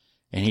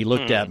 And he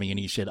looked at me and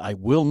he said, "I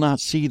will not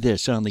see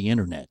this on the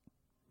internet."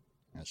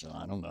 I said,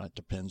 "I don't know. It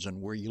depends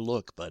on where you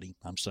look, buddy.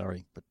 I'm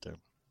sorry, but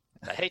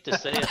I hate to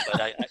say it,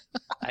 but I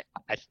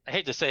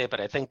hate to say it, but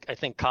I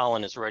think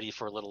Colin is ready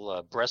for a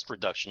little breast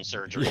reduction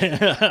surgery.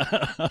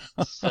 I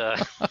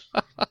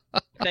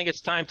think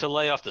it's time to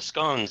lay off the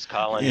scones,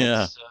 Colin.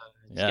 Yeah. It's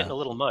getting a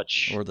little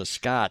much. Or the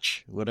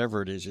scotch,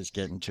 whatever it is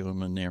getting to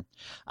him in there.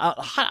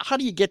 How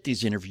do you get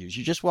these interviews?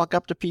 You just walk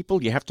up to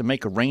people? You have to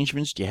make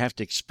arrangements? Do you have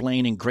to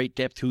explain in great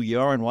depth who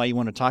you are and why you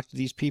want to talk to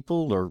these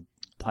people? Or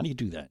how do you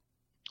do that?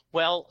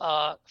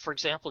 Well, for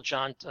example,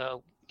 John,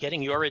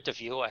 getting your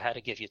interview, I had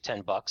to give you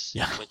 $10.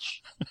 Yeah.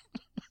 Which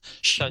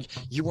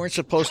you weren't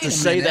supposed to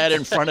say that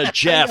in front of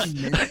Jeff.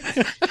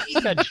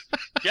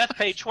 Jeff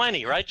paid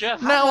 20, right,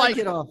 Jeff? Now I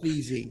get off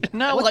easy.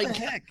 What the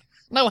heck?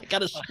 No, I got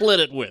to split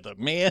it with him,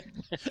 man.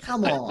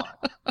 Come on.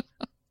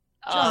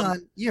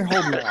 John, you're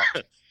holding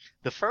out.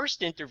 The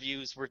first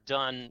interviews were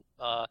done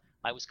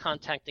I was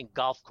contacting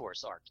golf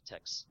course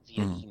architects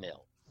via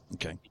email.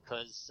 Okay.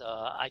 Because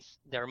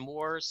they're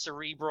more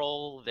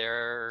cerebral.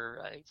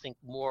 They're, I think,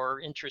 more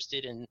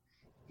interested in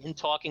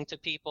talking to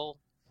people.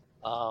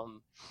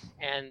 One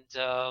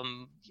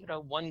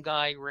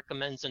guy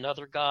recommends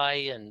another guy,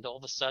 and all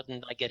of a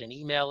sudden I get an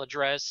email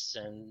address.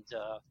 And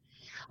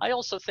I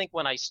also think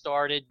when I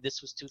started,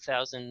 this was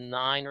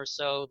 2009 or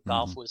so,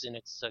 golf was in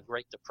its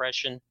Great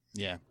Depression.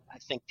 Yeah. I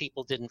think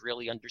people didn't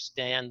really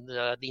understand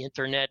the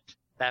internet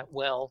that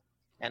well.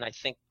 And I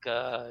think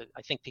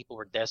people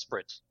were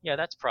desperate. Yeah,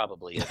 that's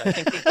probably it. I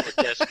think people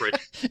were desperate.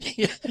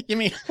 You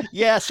mean,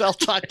 yes, I'll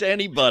talk to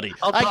anybody.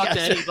 I'll talk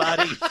to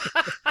anybody.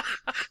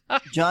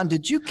 John,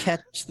 did you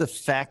catch the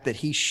fact that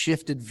he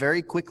shifted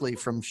very quickly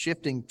from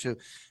shifting to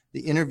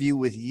the interview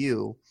with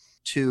you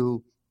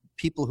to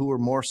people who were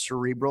more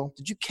cerebral?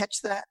 Did you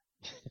catch that?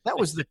 That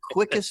was the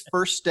quickest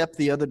first step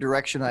the other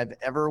direction I've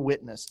ever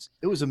witnessed.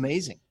 It was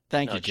amazing.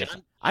 Thank you, Jeff.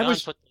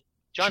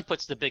 John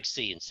puts the big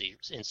C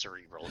in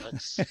cerebral.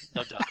 That's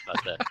no doubt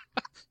about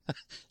that.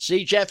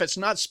 See, Jeff, it's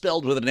not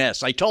spelled with an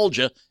S. I told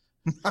you.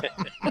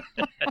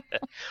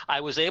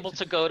 I was able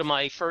to go to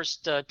my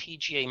first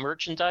PGA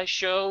merchandise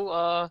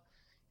show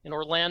in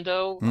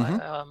Orlando.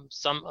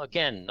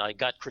 I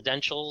got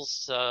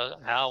credentials.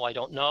 How, I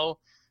don't know.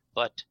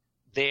 But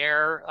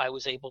there I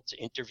was able to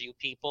interview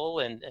people.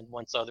 And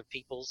once other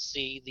people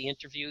see the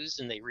interviews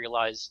and they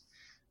realize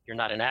you're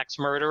not an axe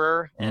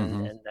murderer,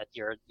 and that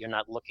you're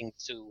not looking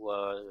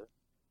to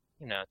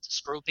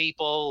screw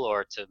people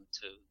or to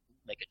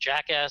make a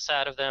jackass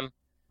out of them.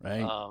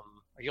 Right. Are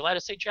you allowed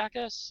to say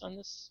jackass on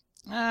this?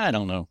 I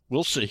don't know.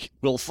 We'll see.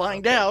 We'll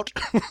find out.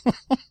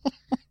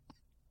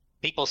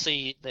 People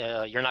see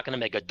you're not going to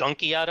make a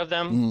donkey out of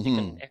them. You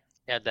can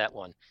add that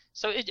one.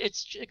 So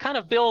it kind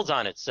of builds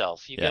on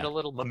itself. You get a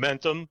little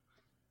momentum.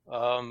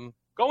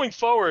 Going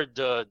forward,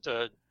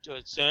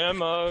 Sam,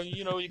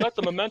 you got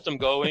the momentum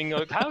going.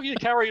 How do you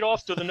carry it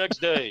off to the next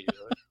day?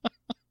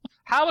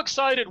 How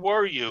excited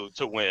were you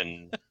to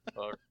win?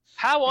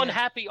 How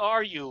unhappy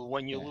are you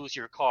when you lose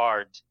your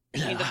card?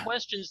 I mean, the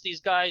questions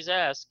these guys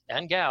ask,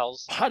 and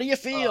gals. How do you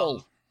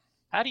feel?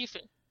 How do you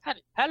feel? How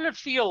did it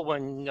feel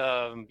when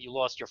you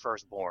lost your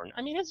firstborn?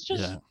 I mean, it's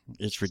just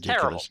it's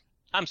ridiculous. Terrible.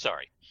 I'm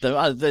sorry.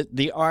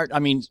 The art. I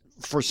mean,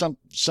 for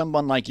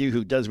someone like you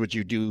who does what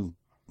you do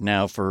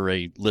now for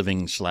a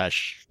living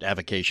 /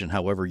 avocation,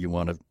 however you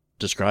want to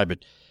describe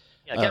it.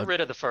 Yeah, get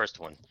rid of the first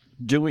one.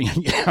 Doing,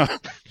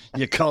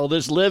 you call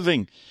this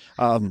living?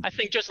 I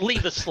think just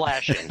leave the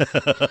slash in.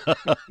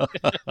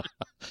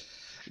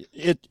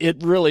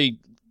 It really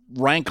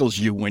rankles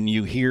you when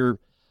you hear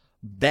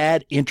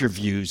bad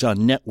interviews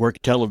on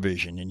network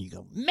television, and you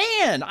go,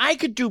 "Man, I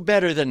could do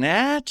better than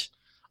that."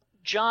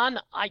 John,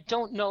 I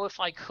don't know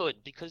if I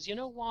could, because you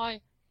know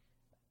why?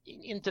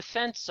 In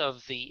defense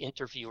of the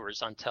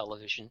interviewers on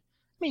television,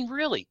 I mean,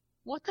 really,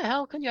 what the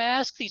hell can you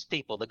ask these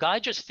people? The guy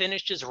just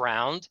finished his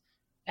round,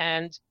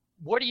 and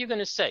what are you going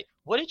to say?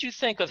 What did you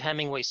think of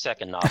Hemingway's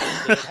second novel?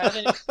 Did it have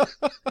any...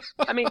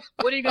 I mean,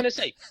 what are you going to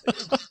say?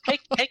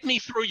 Take me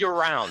through your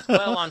round.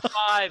 Well, on 5,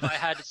 I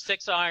had a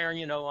 6-iron,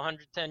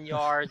 110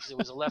 yards. It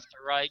was a left to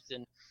right,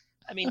 and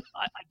I mean,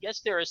 I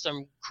guess there are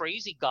some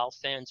crazy golf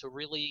fans who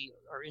really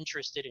are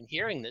interested in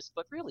hearing this,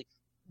 but really,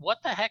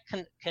 what the heck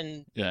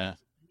can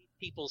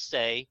people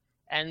say?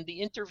 And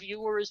the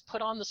interviewer is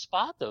put on the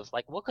spot of,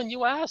 like, what can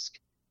you ask?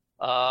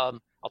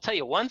 I'll tell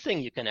you one thing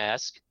you can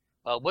ask.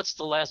 What's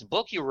the last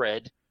book you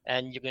read?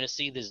 And you're going to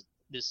see this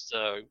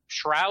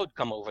shroud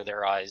come over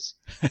their eyes,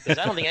 because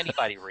I don't think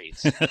anybody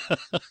reads.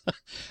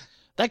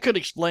 That could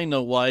explain,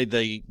 though, why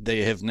they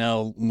have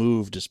now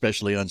moved,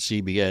 especially on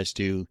CBS,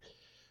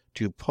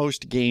 to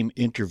post-game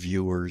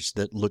interviewers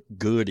that look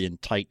good in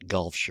tight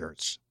golf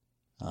shirts.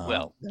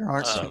 Well, there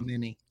aren't so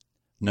many.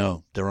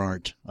 No, there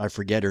aren't. I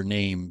forget her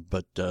name,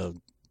 but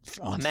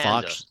on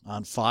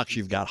Fox,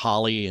 you've got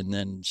Holly, and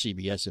then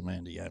CBS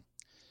Amanda. Yeah.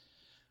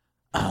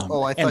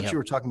 I thought you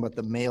were talking about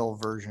the male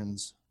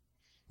versions.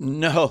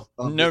 No.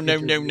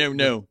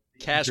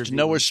 Cast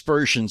no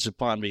aspersions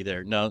upon me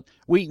there. No,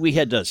 we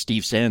had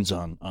Steve Sands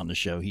on the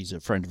show. He's a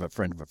friend of a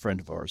friend of a friend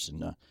of ours,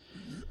 and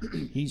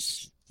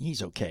he's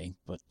okay.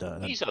 But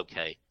he's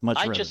okay.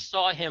 I just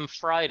saw him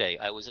Friday.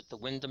 I was at the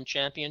Wyndham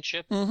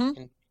Championship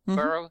in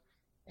Borough,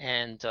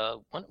 and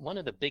one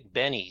of the big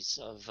bennies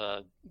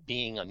of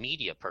being a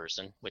media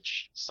person,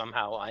 which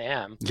somehow I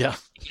am. Yeah.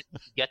 You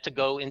get to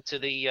go into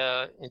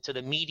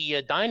the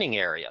media dining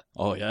area.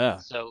 Oh yeah.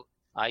 So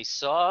I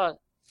saw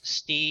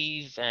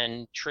Steve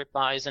and Trip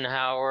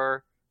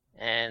Eisenhower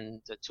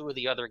and 2 of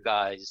the other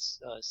guys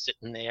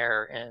sitting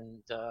there,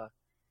 and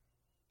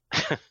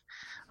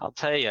I'll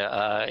tell you,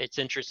 it's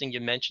interesting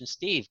you mentioned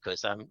Steve,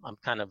 because I'm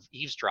kind of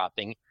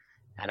eavesdropping,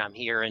 and I'm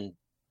hearing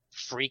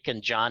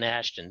freaking John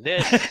Ashton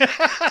this, and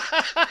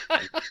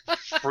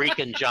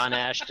freaking John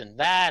Ashton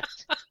that,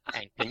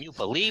 and can you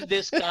believe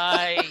this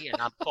guy?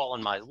 And I'm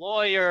calling my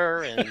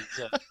lawyer, and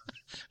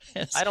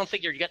Yes. I don't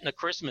think you're getting a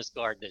Christmas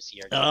card this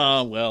year.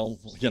 Oh, well,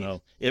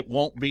 it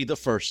won't be the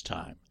first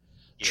time.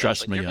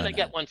 Trust me You're on going to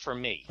that. get one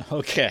from me.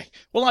 Okay.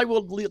 Well, I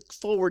will look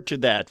forward to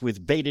that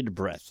with bated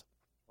breath.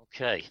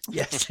 Okay.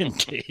 Yes,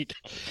 indeed.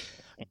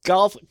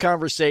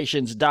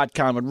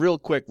 Golfconversations.com. And real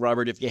quick,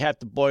 Robert, if you have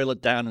to boil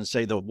it down and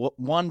say the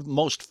one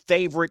most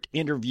favorite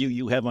interview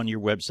you have on your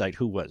website,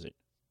 who was it?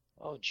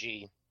 Oh,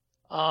 gee.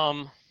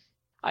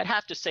 I'd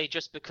have to say,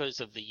 just because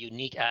of the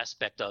unique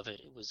aspect of it,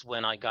 it was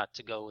when I got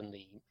to go in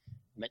the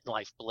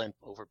MetLife Blimp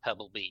over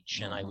Pebble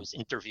Beach, and I was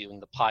interviewing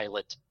the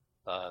pilot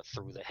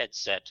through the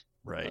headset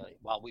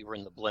while we were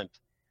in the blimp.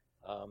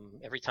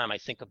 Every time I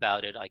think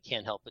about it, I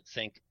can't help but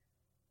think,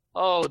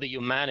 oh, the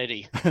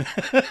humanity.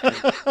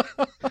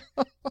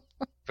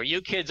 For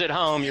you kids at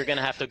home, you're going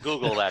to have to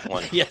Google that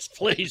one. Yes,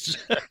 please.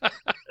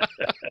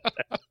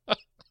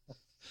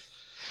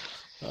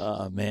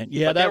 Oh, man.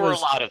 Yeah, but there were a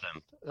lot of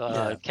them.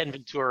 Ken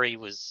Venturi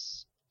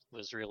was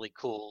really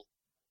cool.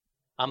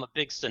 I'm a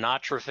big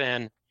Sinatra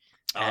fan,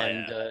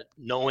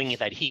 knowing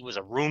that he was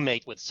a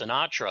roommate with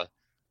Sinatra,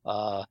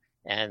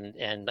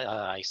 and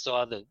I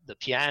saw the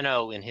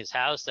piano in his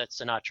house that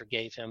Sinatra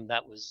gave him.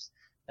 That was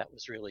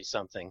really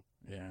something.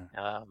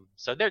 Yeah.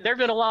 So there have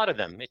been a lot of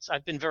them.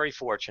 I've been very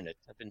fortunate.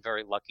 I've been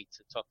very lucky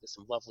to talk to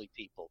some lovely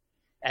people,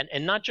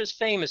 and not just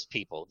famous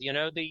people.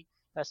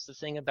 That's the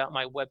thing about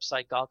my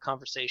website,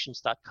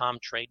 golfconversations.com,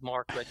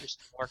 trademark,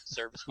 registered mark,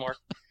 service mark,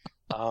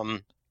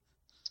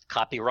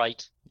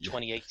 copyright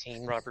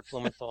 2018, Robert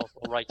Blumenthall,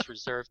 all rights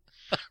reserved,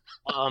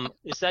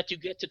 is that you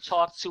get to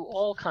talk to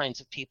all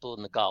kinds of people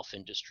in the golf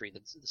industry, the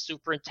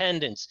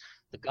superintendents,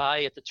 the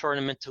guy at the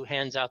tournament who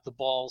hands out the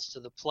balls to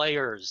the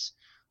players,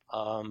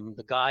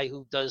 the guy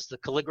who does the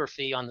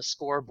calligraphy on the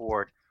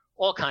scoreboard,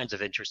 all kinds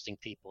of interesting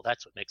people.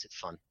 That's what makes it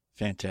fun.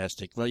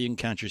 Fantastic. Well, you can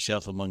count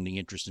yourself among the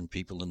interesting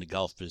people in the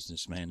golf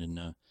business, man.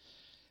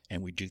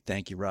 And we do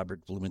thank you,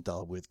 Robert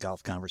Blumenthall, with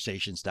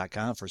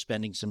golfconversations.com, for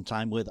spending some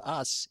time with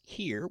us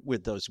here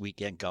with those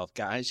Weekend Golf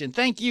Guys. And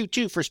thank you,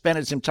 too, for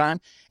spending some time.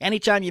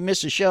 Anytime you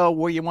miss a show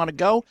where you want to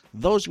go,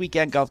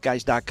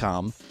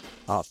 thoseweekendgolfguys.com,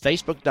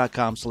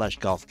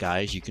 facebook.com/golf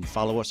guys. You can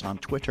follow us on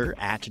Twitter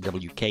at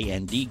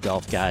WKND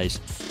Golf Guys.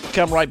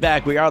 Come right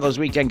back. We are those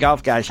Weekend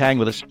Golf Guys. Hang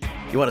with us.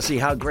 You want to see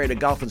how great a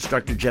golf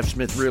instructor Jeff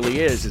Smith really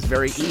is? It's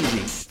very easy.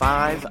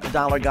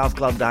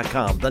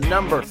 $5golfclub.com. The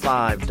number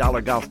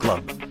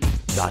 $5golfclub.com.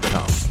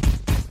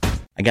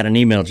 I got an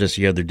email just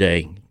the other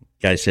day.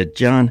 Guy said,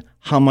 John,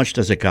 how much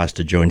does it cost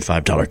to join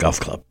 $5 Golf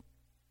Club?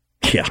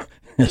 Yeah,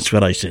 that's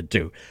what I said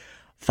too.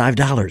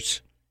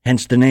 $5.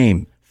 Hence the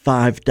name,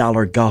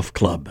 $5 Golf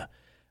Club.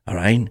 All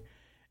right?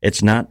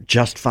 It's not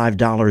just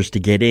 $5 to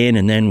get in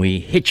and then we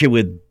hit you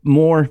with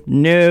more.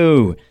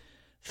 No.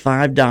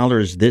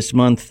 $5 this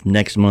month,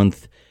 next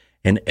month,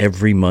 and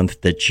every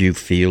month that you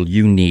feel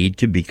you need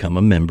to become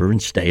a member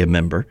and stay a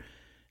member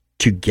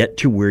to get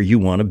to where you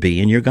want to be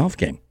in your golf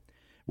game.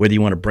 Whether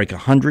you want to break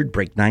 100,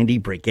 break 90,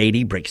 break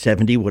 80, break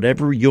 70,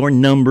 whatever your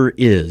number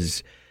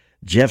is,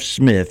 Jeff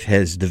Smith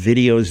has the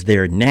videos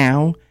there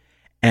now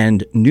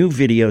and new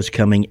videos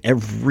coming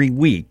every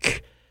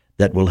week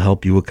that will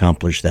help you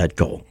accomplish that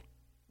goal.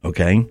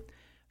 Okay?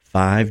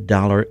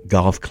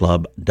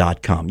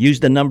 $5golfclub.com. Use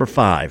the number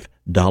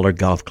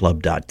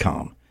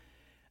 $5golfclub.com.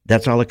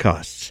 That's all it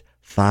costs.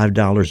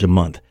 $5 a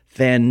month.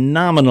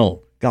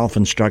 Phenomenal golf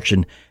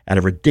instruction at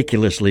a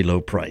ridiculously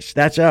low price.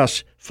 That's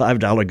us,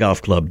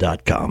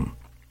 $5golfclub.com.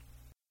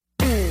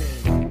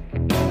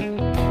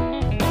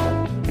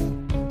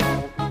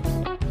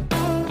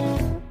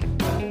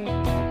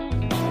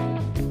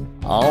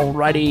 All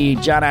righty,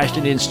 John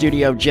Ashton in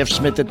studio, Jeff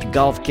Smith at the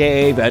Golf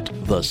Cave at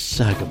the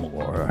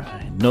Sagamore,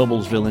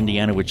 Noblesville,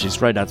 Indiana, which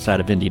is right outside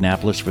of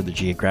Indianapolis for the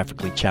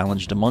geographically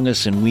challenged among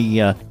us. And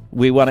we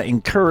want to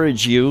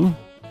encourage you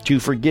to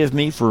forgive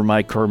me for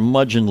my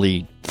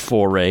curmudgeonly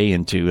foray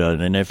into,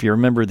 and if you're a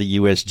member of the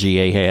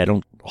USGA, hey, I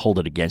don't hold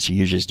it against you.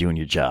 You're just doing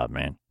your job,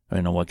 man. I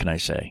don't know, what can I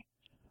say?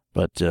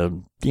 But,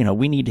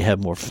 we need to have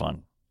more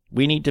fun.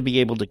 We need to be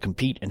able to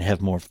compete and have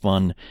more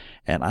fun.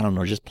 And I don't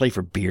know, just play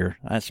for beer.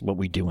 That's what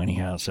we do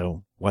anyhow.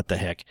 So what the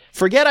heck?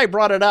 Forget I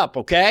brought it up,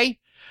 okay?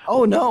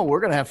 Oh, no,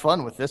 we're going to have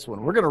fun with this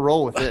one. We're going to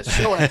roll with this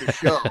show after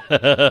show.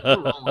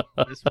 I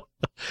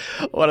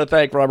want to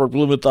thank Robert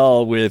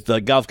Blumenthall with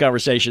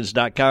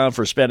golfconversations.com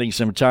for spending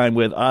some time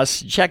with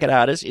us. Check it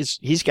out.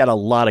 He's got a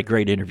lot of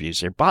great interviews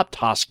there. Bob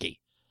Toski,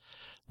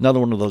 another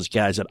one of those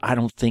guys that I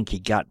don't think he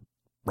got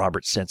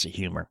Robert's sense of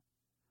humor.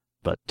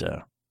 But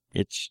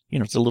it's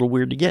a little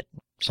weird to get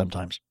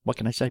sometimes. What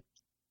can I say?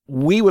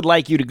 We would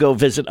like you to go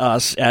visit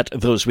us at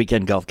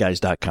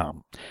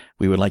thoseweekendgolfguys.com.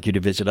 We would like you to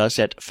visit us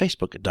at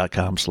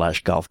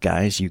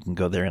facebook.com/golfguys. You can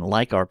go there and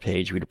like our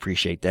page. We'd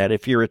appreciate that.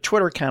 If you're a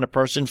Twitter kind of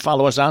person,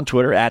 follow us on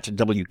Twitter at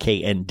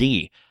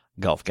WKND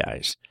Golf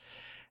Guys.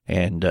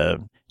 And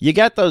you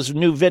got those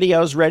new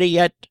videos ready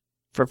yet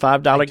for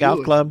 $5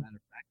 Golf Club?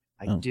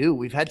 I do.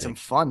 We've had some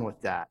fun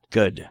with that.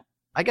 Good.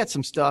 I got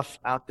some stuff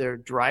out there,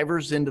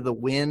 drivers into the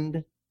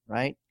wind,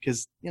 right?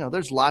 Because,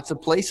 there's lots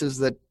of places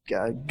that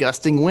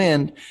gusting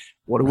wind.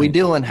 What are we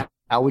doing? How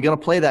are we going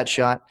to play that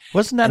shot?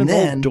 Wasn't that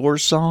old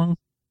Doors song?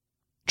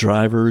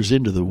 Drivers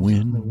into the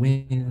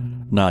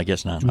wind. No, I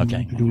guess not.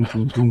 Okay.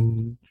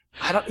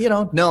 I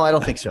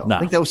don't think so. No. I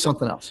think that was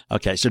something else.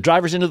 Okay, so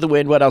drivers into the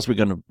wind. What else are we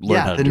going to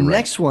learn how to do? The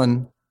next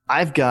one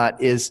I've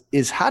got is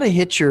how to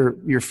hit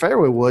your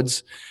fairway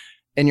woods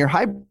and your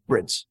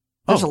hybrids.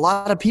 There's a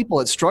lot of people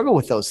that struggle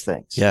with those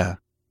things. Yeah.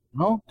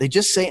 They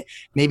just say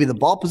maybe the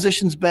ball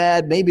position's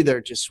bad. Maybe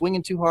they're just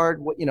swinging too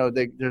hard.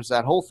 There's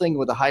that whole thing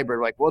with a hybrid.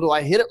 Like, well, do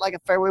I hit it like a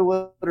fairway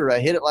wood or do I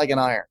hit it like an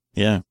iron?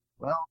 Yeah.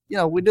 Well,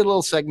 we did a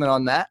little segment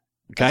on that.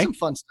 Okay. There's some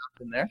fun stuff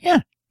in there.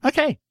 Yeah.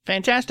 Okay.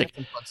 Fantastic.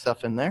 Some fun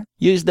stuff in there.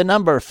 Use the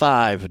number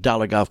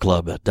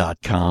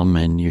 $5golfclub.com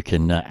and you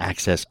can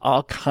access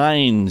all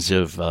kinds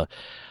of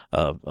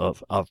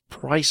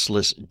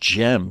priceless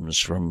gems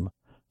from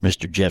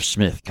Mr. Jeff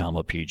Smith,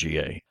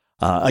 PGA.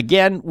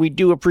 Again, we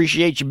do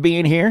appreciate you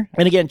being here.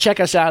 And again, check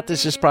us out.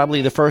 This is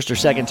probably the first or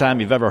second time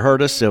you've ever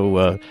heard us.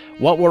 So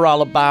what we're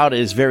all about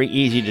is very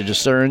easy to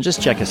discern. Just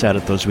check us out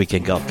at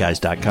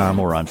thoseweekendgolfguys.com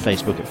or on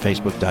Facebook at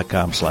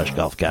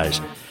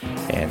facebook.com/golfguys.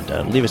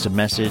 And leave us a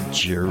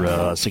message or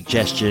a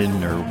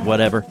suggestion or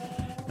whatever.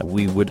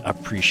 We would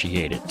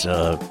appreciate it.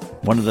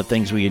 One of the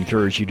things we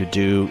encourage you to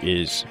do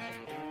is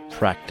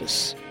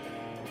practice.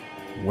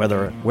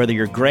 Whether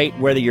you're great,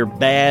 whether you're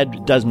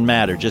bad, doesn't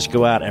matter. Just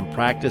go out and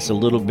practice a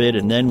little bit,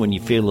 and then when you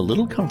feel a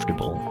little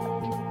comfortable,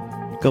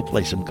 go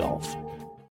play some golf.